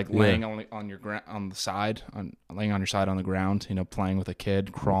based. Yeah, like laying on your on the side, laying on your side on the ground. Playing with a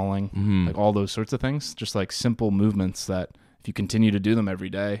kid, crawling, like all those sorts of things. Just like simple movements that if you continue to do them every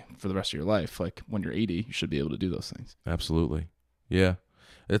day for the rest of your life, like when you're 80, you should be able to do those things. Absolutely. Yeah,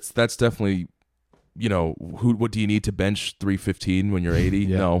 that's definitely. What do you need to bench 315 when you're 80?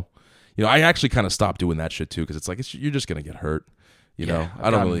 Yeah. No. I actually kind of stopped doing that shit too, because it's like you're just gonna get hurt. I've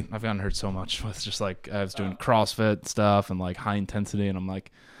gotten hurt so much with just like I was doing CrossFit stuff and like high intensity, and I'm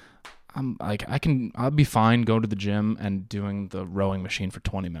like, I'll be fine going to the gym and doing the rowing machine for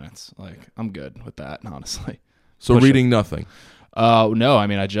 20 minutes. Like, I'm good with that, honestly. So reading nothing. No, I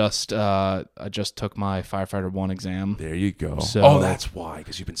mean, I just took my Firefighter 1 exam. There you go. So, that's why,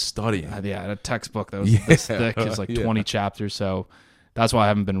 because you've been studying. Yeah, a textbook that was this thick is like 20 chapters, so that's why I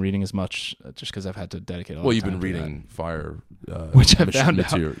haven't been reading as much, just because I've had to dedicate a lot of time. Well, you've been reading fire, which I found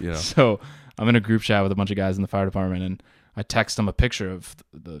out. You know. So I'm in a group chat with a bunch of guys in the fire department, and I text them a picture of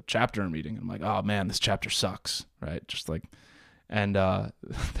the chapter I'm reading. I'm like, oh man, this chapter sucks, right? Just like, and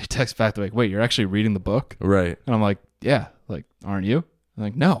they text back, they're like, wait, you're actually reading the book? Right. And I'm like, yeah, like, aren't you? I'm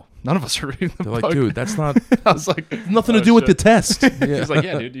like, no, none of us are reading the book. They're like, dude, that's not. I was like, nothing to do with the test. He's like,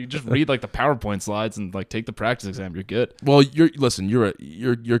 yeah, dude, you just read like the PowerPoint slides and like take the practice exam. You're good. Well,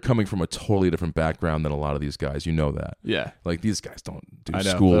 you're coming from a totally different background than a lot of these guys. You know that. Yeah. Like, these guys don't do I know,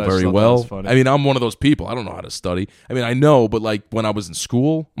 school very well. I mean, I'm one of those people. I don't know how to study. I mean, I know, but like when I was in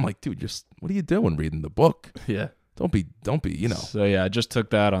school, I'm like, dude, what are you doing reading the book? Yeah. Don't be, you know. So yeah, I just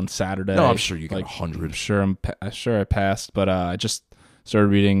took that on Saturday. No, I'm sure you got 100. I'm sure I passed, but I just started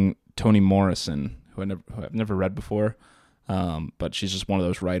reading Toni Morrison, who I've never read before. But she's just one of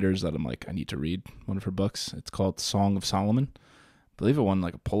those writers that I'm like, I need to read one of her books. It's called Song of Solomon. I believe it won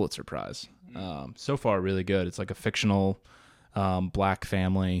like a Pulitzer Prize. So far, really good. It's like a fictional black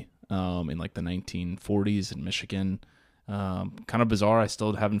family in like the 1940s in Michigan. Kind of bizarre. I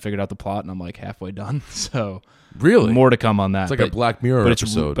still haven't figured out the plot, and I'm like halfway done. So really, more to come on that. It's like a Black Mirror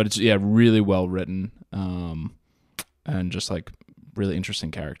episode, but it's really well written, and just like really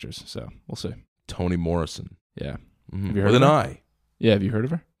interesting characters. So we'll see. Toni Morrison. Yeah. Mm-hmm. Have you heard With of an her? I. Yeah. Have you heard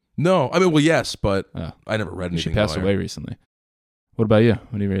of her? No. I mean, well, yes, but I never read anything. She passed away recently. What about you?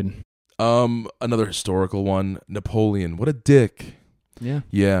 What are you reading? Another historical one. Napoleon. What a dick. Yeah.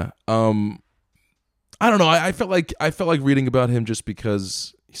 Yeah. I don't know. I felt like reading about him just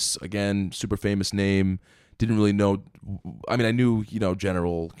because, again, super famous name. Didn't really know. I mean, I knew,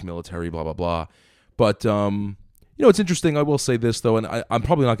 general, military, blah blah blah. But it's interesting. I will say this though, and I'm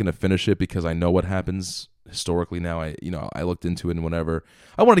probably not going to finish it because I know what happens historically now. I looked into it and whatever.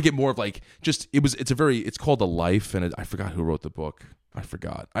 I wanted to get more of like just it's called A Life, and I forgot who wrote the book. I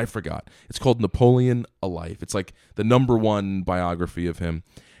forgot. It's called Napoleon, A Life. It's like the #1 biography of him.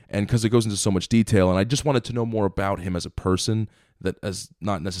 And because it goes into so much detail, and I just wanted to know more about him as a person, that as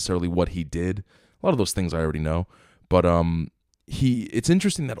not necessarily what he did. A lot of those things I already know, but it's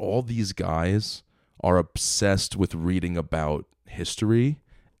interesting that all these guys are obsessed with reading about history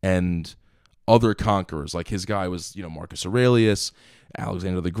and other conquerors. Like his guy was, Marcus Aurelius,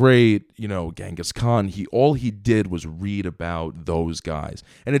 Alexander the Great, Genghis Khan. All he did was read about those guys,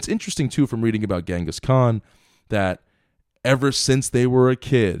 and it's interesting too from reading about Genghis Khan that. Ever since they were a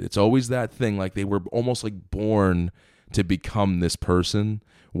kid, it's always that thing, like they were almost like born to become this person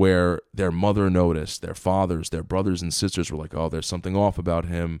where their mother noticed, their fathers, their brothers and sisters were like, oh, there's something off about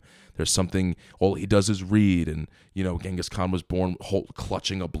him. There's something, all he does is read. And, Genghis Khan was born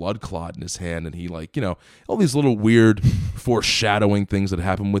clutching a blood clot in his hand. And he all these little weird foreshadowing things that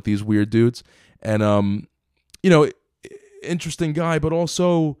happen with these weird dudes. And, interesting guy, but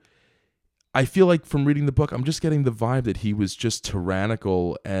also... I feel like from reading the book, I'm just getting the vibe that he was just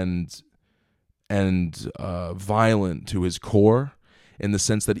tyrannical and violent to his core, in the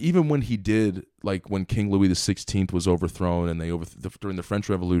sense that even when he did, like when King Louis XVI was overthrown and during the French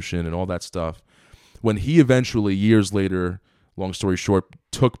Revolution and all that stuff, when he eventually, years later, long story short,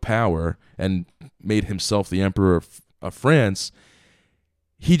 took power and made himself the emperor of France,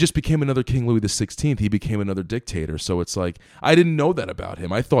 he just became another King Louis XVI. He became another dictator. So it's like, I didn't know that about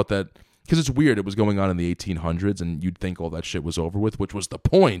him. I thought that... Because it's weird, it was going on in the 1800s, and you'd think all that shit was over with, which was the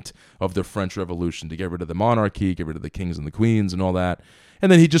point of the French Revolution, to get rid of the monarchy, get rid of the kings and the queens and all that.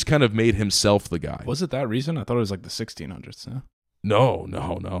 And then he just kind of made himself the guy. Was it that reason? I thought it was like the 1600s. Huh? No.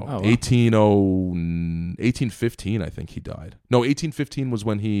 Oh, wow. 1815, I think he died. No, 1815 was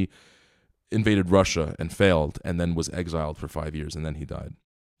when he invaded Russia and failed, and then was exiled for 5 years, and then he died.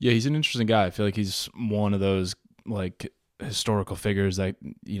 Yeah, he's an interesting guy. I feel like he's one of those, like... historical figures that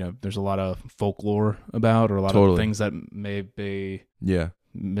there's a lot of folklore about, or a lot of things that may be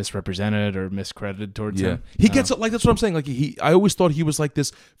misrepresented or miscredited towards him. He gets like, that's what I'm saying. Like I always thought he was like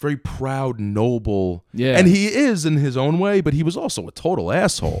this very proud, noble, and he is in his own way, but he was also a total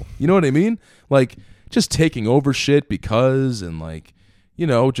asshole. You know what I mean? Like just taking over shit because, and like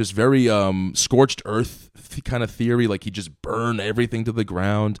just very scorched earth kind of theory. Like he just burned everything to the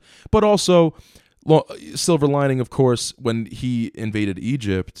ground, but also. Silver lining, of course, when he invaded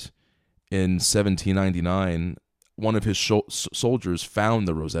Egypt in 1799, one of his soldiers found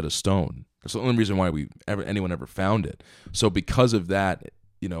the Rosetta Stone. That's the only reason why anyone ever found it. So because of that,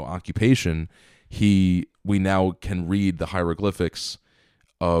 occupation, we now can read the hieroglyphics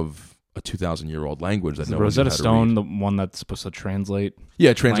of a 2,000-year-old language that Is no the one Rosetta knew how to Stone read. the one that's supposed to translate?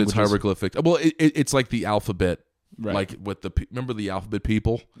 Yeah, it translates languages? hieroglyphic. Well, it's like the alphabet, Right. like with remember the alphabet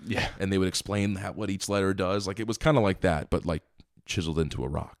people? Yeah. And they would explain what each letter does. Like it was kind of like that, but like chiseled into a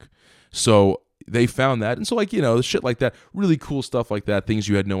rock. So they found that, and so shit like that, really cool stuff like that, things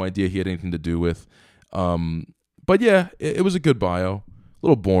you had no idea he had anything to do with. But yeah, it was a good bio, a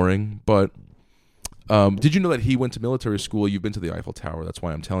little boring, but. Did you know that he went to military school? You've been to the Eiffel Tower. That's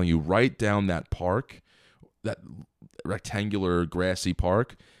why I'm telling you. Right down that park, that rectangular grassy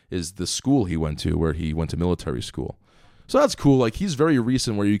park, is the school he went to, where he went to military school. So that's cool. Like, he's very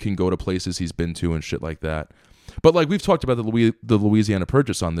recent where you can go to places he's been to and shit like that. But like we've talked about the Louisiana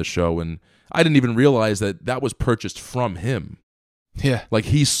Purchase on this show, and I didn't even realize that was purchased from him. Yeah. Like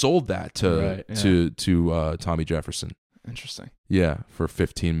he sold that to Tommy Jefferson. Interesting. Yeah, for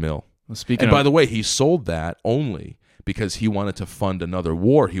 $15 million. Well, And by the way, he sold that only because he wanted to fund another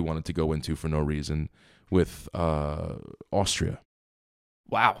war he wanted to go into for no reason with Austria.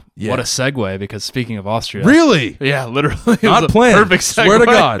 Wow. Yeah. What a segue, because speaking of Austria. Really? Yeah, literally. It Not was a planned. Perfect segue. Swear to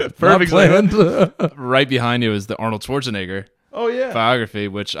God. Perfect Not segue. planned. Right behind you is the Arnold Schwarzenegger Oh, yeah. biography,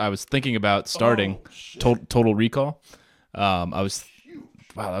 which I was thinking about starting. Total Recall.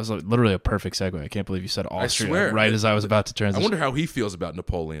 Wow, that was literally a perfect segue. I can't believe you said Austria swear. right as I was about to transition. I wonder how he feels about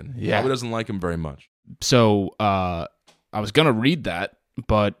Napoleon. Yeah. Probably doesn't like him very much. So I was going to read that,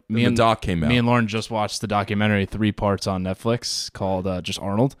 but The doc came out. Me and Lauren just watched the documentary, 3 parts on Netflix called just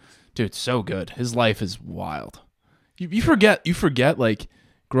Arnold. Dude, it's so good. His life is wild. You forget, like,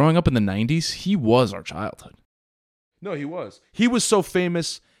 growing up in the 90s, he was our childhood. No, he was. He was so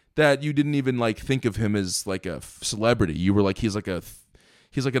famous that you didn't even like think of him as like a celebrity. You were like, he's like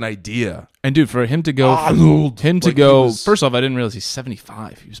an idea. And dude, for him to go, Arnold. First off, I didn't realize he's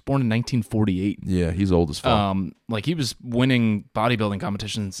 75. He was born in 1948. Yeah, he's old as fuck. Like he was winning bodybuilding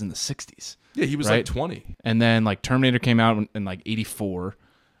competitions in the 60s. Yeah, he was right? like 20. And then like Terminator came out in like 84.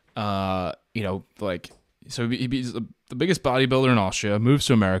 So he's the biggest bodybuilder in Austria, moves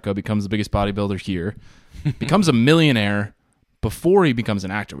to America, becomes the biggest bodybuilder here, becomes a millionaire before he becomes an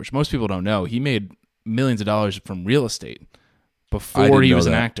actor, which most people don't know. He made millions of dollars from real estate before he was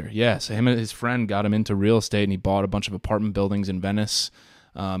an actor. Yeah, so him and his friend got him into real estate, and he bought a bunch of apartment buildings in Venice,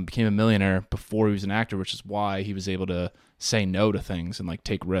 became a millionaire before he was an actor, which is why he was able to say no to things and like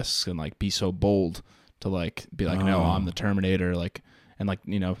take risks and like be so bold to like be like, no, I'm the Terminator, like, and like,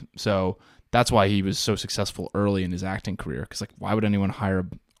 so that's why he was so successful early in his acting career. Because like, why would anyone hire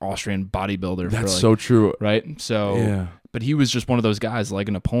an Austrian bodybuilder? That's so true, right? So, yeah. But he was just one of those guys like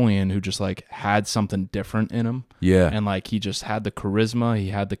Napoleon who just like had something different in him. Yeah. And like he just had the charisma, he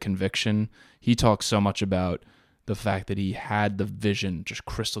had the conviction. He talks so much about the fact that he had the vision just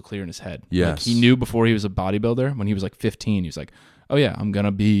crystal clear in his head. Yes. Like he knew before he was a bodybuilder, when he was like 15, he was like, oh yeah, I'm going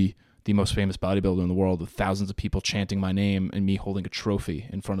to be the most famous bodybuilder in the world with thousands of people chanting my name and me holding a trophy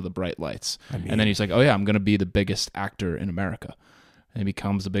in front of the bright lights. And then he's like, oh yeah, I'm going to be the biggest actor in America. And he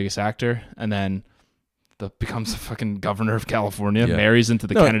becomes the biggest actor, and then becomes the fucking governor of California, marries into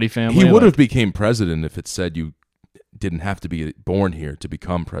the Kennedy family. He would have became president if it said you didn't have to be born here to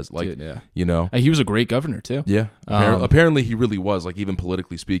become president. Like, dude, And he was a great governor too. Yeah. Apparently he really was. Like, even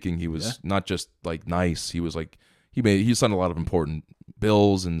politically speaking, he was not just like nice. He was like, he signed a lot of important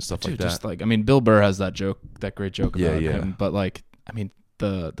bills and stuff like that. Just like, I mean, Bill Burr has that great joke about Yeah. him. But like, I mean,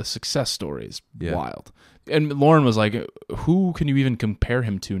 the success story is wild. And Lauren was like, who can you even compare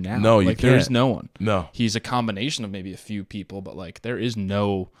him to now? No, you like, can't. There's no one. No. He's a combination of maybe a few people, but like there is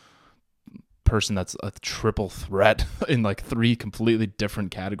no person that's a triple threat in like 3 completely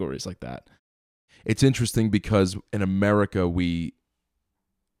different categories like that. It's interesting because in America,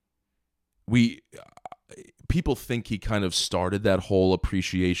 people think he kind of started that whole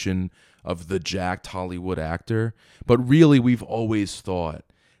appreciation of the jacked Hollywood actor, but really we've always thought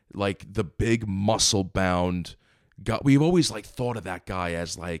like the big muscle bound guy. We've always like thought of that guy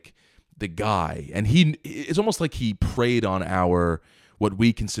as like the guy, and it's almost like he preyed on what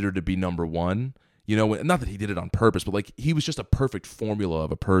we consider to be number one. Not that he did it on purpose, but like he was just a perfect formula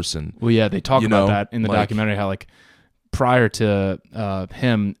of a person. Well, yeah, they talk about that in the documentary, how like prior to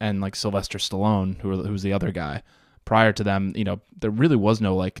him and like Sylvester Stallone, who was the other guy, prior to them, there really was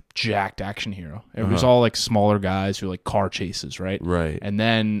no like jacked action hero. It was all like smaller guys who like car chases, right? Right. And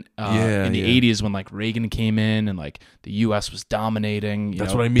then in the 80s when like Reagan came in and like the US was dominating,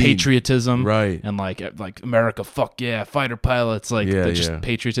 that's what I mean. Patriotism, right? And like America, fuck yeah, fighter pilots, like just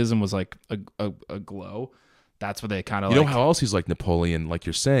patriotism was like a glow. That's what they kind of know how else he's like Napoleon, like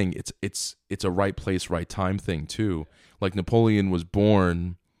you're saying, it's a right place, right time thing too. Like Napoleon was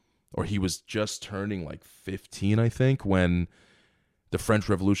born, or he was just turning like 15, I think, when the French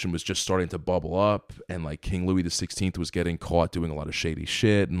Revolution was just starting to bubble up, and like King Louis XVI was getting caught doing a lot of shady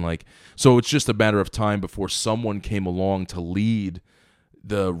shit, and like, so it's just a matter of time before someone came along to lead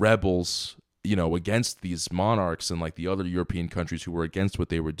the rebels, you know, against these monarchs and like the other European countries who were against what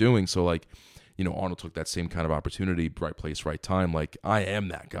they were doing. So like, you know, Arnold took that same kind of opportunity, right place, right time. Like, I am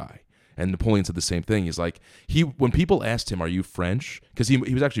that guy. And Napoleon said the same thing. He's like, when people asked him, "Are you French?" Because he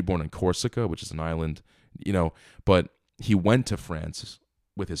was actually born in Corsica, which is an island, you know, but he went to France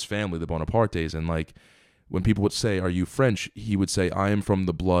with his family, the Bonapartes, and like when people would say, "Are you French?" he would say, "I am from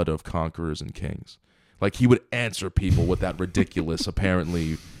the blood of conquerors and kings." Like, he would answer people with that ridiculous,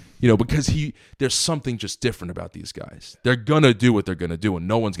 apparently, you know, because there's something just different about these guys. They're gonna do what they're gonna do, and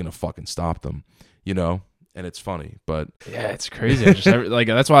no one's gonna fucking stop them, you know. And it's funny, but yeah, it's crazy. I just like,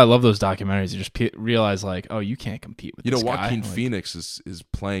 that's why I love those documentaries. You just realize like, oh, you can't compete with this guy. Joaquin Like, Phoenix is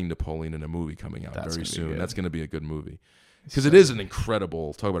playing Napoleon in a movie coming out very soon. That's going to be a good movie because So it is an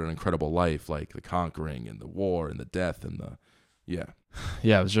incredible, talk about an incredible life, like the conquering and the war and the death and the Yeah,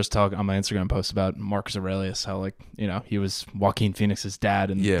 I was just talking on my Instagram post about Marcus Aurelius, how like, you know, he was Joaquin Phoenix's dad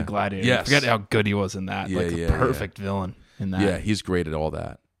in The Gladiator. Yes. I forget how good he was in that. Perfect villain in that. Yeah, he's great at all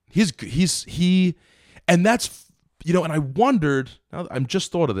that. And that's, you know, and I wondered, I'm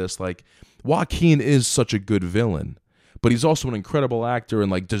just thought of this, like, Joaquin is such a good villain, but he's also an incredible actor and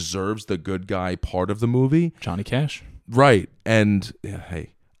like deserves the good guy part of the movie. Johnny Cash. Right. And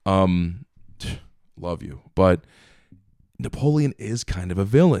hey, love you. But Napoleon is kind of a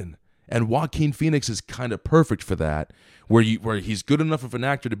villain. And Joaquin Phoenix is kind of perfect for that, where he's good enough of an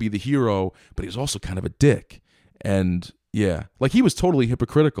actor to be the hero, but he's also kind of a dick. And yeah, like he was totally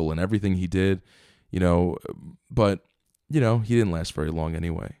hypocritical in everything he did. You know, but, you know, he didn't last very long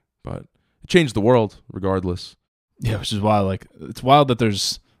anyway. But it changed the world regardless. Yeah, which is wild. Like, it's wild that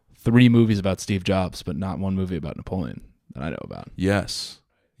there's 3 movies about Steve Jobs, but not one movie about Napoleon that I know about. Yes.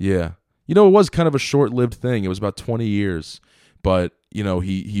 Yeah. You know, it was kind of a short-lived thing. It was about 20 years. But, you know,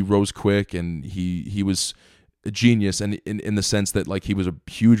 he rose quick, and he was a genius, and in the sense that, like, he was a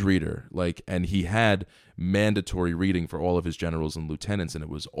huge reader. Like, and he had mandatory reading for all of his generals and lieutenants, and it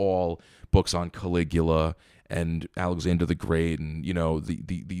was all books on Caligula and Alexander the Great, and, you know,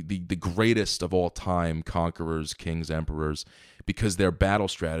 the greatest of all time conquerors, kings, emperors, because their battle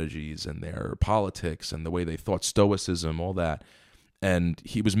strategies and their politics and the way they thought, stoicism, all that. And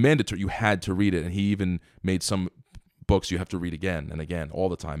he was mandatory. You had to read it, and he even made some books you have to read again and again all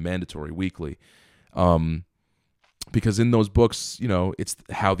the time, mandatory, weekly. Because in those books, you know, it's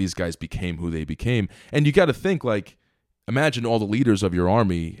how these guys became who they became. And you got to think, like, imagine all the leaders of your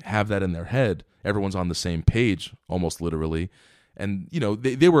army have that in their head. Everyone's on the same page, almost literally. And, you know,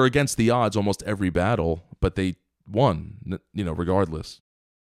 they were against the odds almost every battle, but they won, you know, regardless.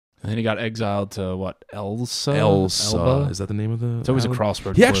 And then he got exiled to what, Elsa? Elba? Is that the name of the It's always island? a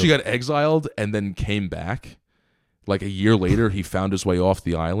crossroad. He actually got exiled and then came back. Like a year later, he found his way off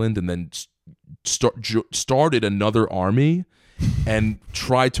the island and then started another army and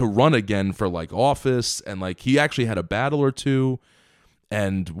tried to run again for like office. And like he actually had a battle or two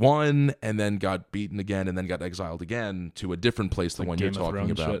and won, and then got beaten again, and then got exiled again to a different place, the one you're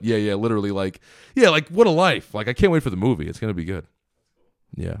talking about. Shit. Yeah, literally, like what a life. Like, I can't wait for the movie. It's gonna be good.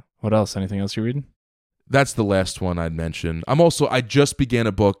 Yeah. What else? Anything else you're reading? That's the last one I'd mention. I just began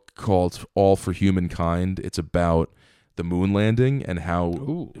a book called All for Humankind. It's about the moon landing and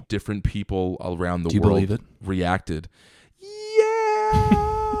how different people around the world reacted.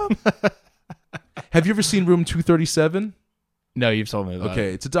 Yeah. Have you ever seen Room 237? No, you've told me about it.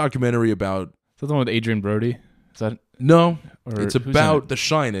 Okay, it's a documentary about... Is that the one with Adrian Brody? Is that... No, or it's about The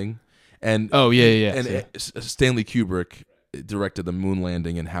Shining. And And Stanley Kubrick directed the moon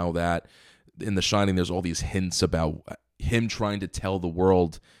landing, and how that... In The Shining, there's all these hints about him trying to tell the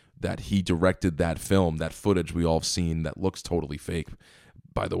world that he directed that film, that footage we all have seen that looks totally fake,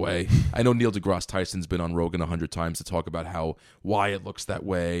 by the way. I know Neil deGrasse Tyson's been on Rogan 100 times to talk about why it looks that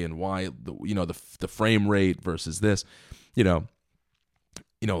way and why the frame rate versus this. You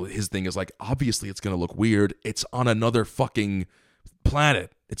know, his thing is like, obviously it's going to look weird. It's on another fucking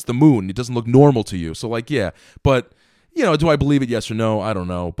planet. It's the moon. It doesn't look normal to you. So like, yeah, but you know, do I believe it? Yes or no? I don't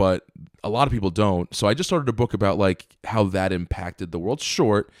know, but a lot of people don't. So I just started a book about like how that impacted the world.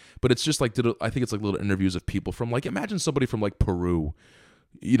 Short, but it's just like, I think it's like little interviews of people from like, imagine somebody from like Peru,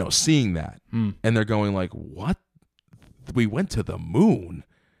 you know, seeing that and they're going like, what? We went to the moon.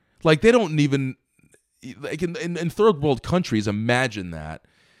 Like, they don't even, like in third world countries, imagine that.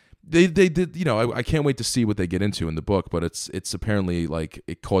 They did, I can't wait to see what they get into in the book, but it's apparently like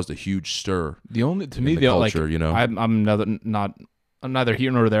it caused a huge stir. The culture, I'm neither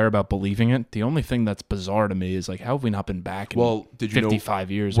here nor there about believing it. The only thing that's bizarre to me is like, how have we not been back in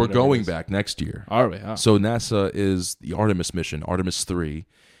 55 years? We're going back next year. Are we? Oh. So NASA is the Artemis mission. Artemis 3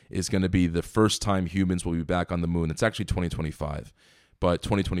 is going to be the first time humans will be back on the moon. It's actually 2025, but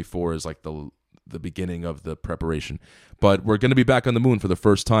 2024 is like the beginning of the preparation. But we're going to be back on the moon for the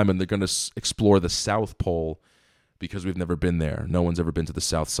first time, and they're going to explore the South Pole because we've never been there. No one's ever been to the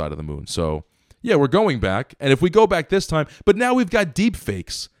south side of the moon. So yeah, we're going back, and if we go back this time, but now we've got deep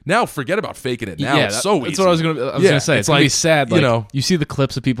fakes. Now forget about faking it. Now it's so easy. That's what I was going to say. It's going to be sad. Like, you see the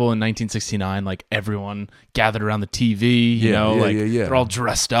clips of people in 1969, like everyone gathered around the TV. They're all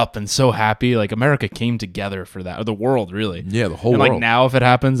dressed up and so happy. Like America came together for that, or the world really. Yeah, the whole and world. Like now, if it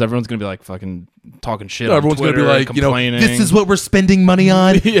happens, everyone's going to be like fucking talking shit. On everyone's going to be like, complaining. this is what we're spending money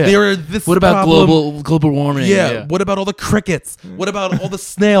on. What about global warming? Yeah. What about all the crickets? What about all the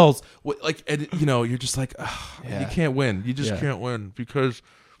snails? You're just like, you can't win. You just can't win because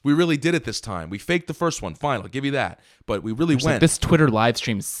we really did it this time. We faked the first one. Fine, I'll give you that. But we really went. Like, this Twitter live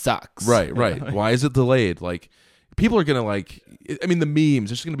stream sucks. Right. Why is it delayed? Like, people are going to the memes.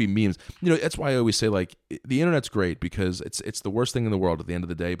 There's going to be memes. That's why I always say, like, the internet's great because it's the worst thing in the world at the end of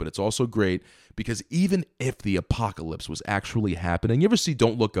the day, but it's also great because even if the apocalypse was actually happening, you ever see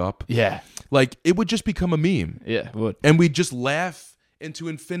Don't Look Up? Yeah. Like, it would just become a meme. Yeah, it would. And we'd just laugh into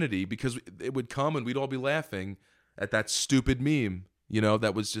infinity because it would come and we'd all be laughing at that stupid meme.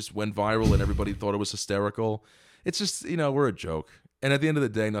 That was just went viral and everybody thought it was hysterical. It's just, we're a joke. And at the end of the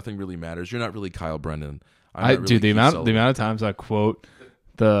day, nothing really matters. You're not really Kyle Brennan. The amount of times I quote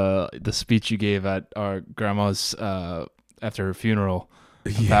the speech you gave at our grandma's after her funeral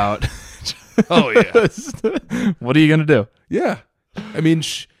about what are you gonna do? Yeah, I mean,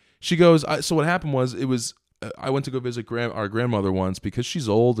 she goes. So what happened was I went to go visit our grandmother once because she's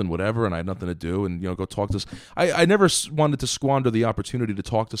old and whatever, and I had nothing to do, and go talk to. I never wanted to squander the opportunity to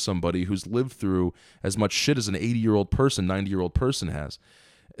talk to somebody who's lived through as much shit as an 80-year-old person, 90-year-old person has,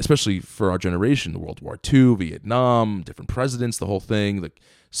 especially for our generation. World War II, Vietnam, different presidents, the whole thing, the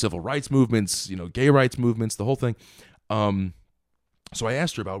civil rights movements, gay rights movements, the whole thing. So I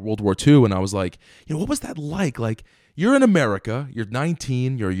asked her about World War II, and I was like, what was that like? Like, you're in America, you're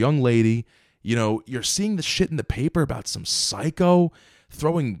 19, you're a young lady. You're seeing the shit in the paper about some psycho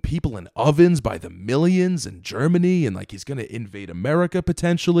throwing people in ovens by the millions in Germany, and like he's going to invade America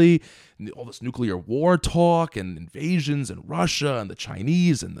potentially, and all this nuclear war talk and invasions in Russia and the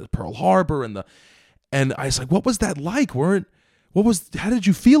Chinese and the Pearl Harbor and I was like, what was that like? How did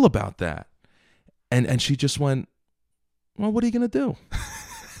you feel about that? And she just went, well, what are you going to do?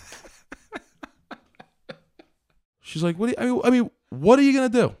 She's like, what are you going to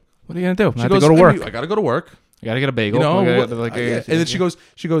do? What are you gonna do? She I have goes, to go to work. I got to go to work. I got to get a bagel. And then she goes,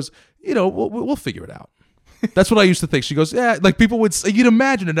 we'll figure it out. That's what I used to think. She goes, yeah, like people would say, you'd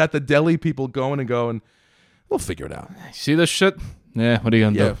imagine it at the deli, people going, we'll figure it out. See this shit? Yeah, what are you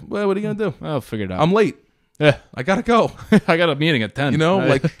going to do? Well, what are you going to do? I'll figure it out. I'm late. Yeah. I got to go. I got a meeting at 10.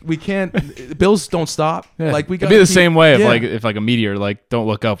 Like we can't, bills don't stop. Yeah. Like we got to be the same way if a meteor, like Don't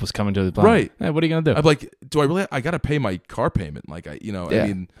Look Up was coming to the planet. Right. Yeah, what are you going to do? I'm like, I got to pay my car payment. Like, I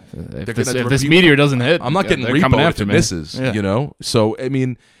mean, if this meteor doesn't hit, I'm not getting repoed if it misses, So, I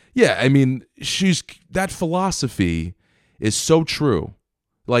mean, that philosophy is so true.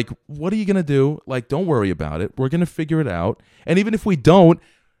 Like, what are you going to do? Like, don't worry about it. We're going to figure it out. And even if we don't,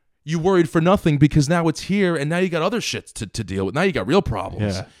 you worried for nothing because now it's here and now you got other shit to deal with. Now you got real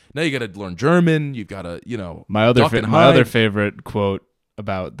problems. Yeah. Now you got to learn German. You've got to, My other favorite quote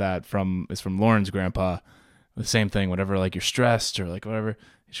about that is from Lauren's grandpa. The same thing, whatever, like you're stressed or like whatever.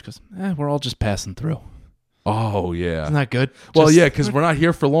 She goes, we're all just passing through. Oh, yeah. Isn't that good? Well, because we're not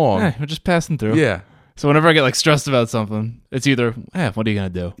here for long. We're just passing through. Yeah. So whenever I get like stressed about something, it's either, what are you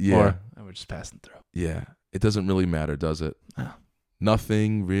going to do? Yeah. Or we're just passing through. Yeah. It doesn't really matter, does it? No.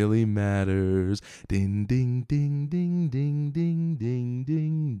 Nothing really matters. Ding, ding, ding, ding, ding, ding, ding,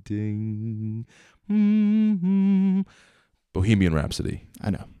 ding, ding. Mm-hmm. Bohemian Rhapsody. I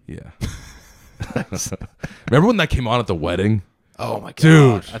know. Yeah. Remember when that came on at the wedding? Oh my god,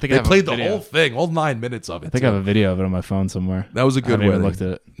 dude! I think they played the whole thing, all 9 minutes of it. I think I have a video of it on my phone somewhere. That was a good wedding. I haven't even looked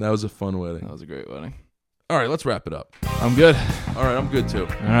at it. That was a fun wedding. That was a great wedding. All right, let's wrap it up. I'm good. All right, I'm good too.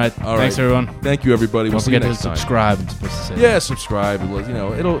 All right, thanks everyone. Thank you everybody. Don't forget to subscribe. I'm supposed to say. Yeah, subscribe.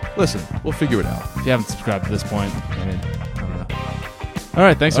 It'll listen. We'll figure it out. If you haven't subscribed at this point, I don't know. All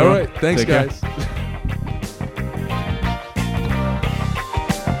right, thanks everyone. All right, thanks guys.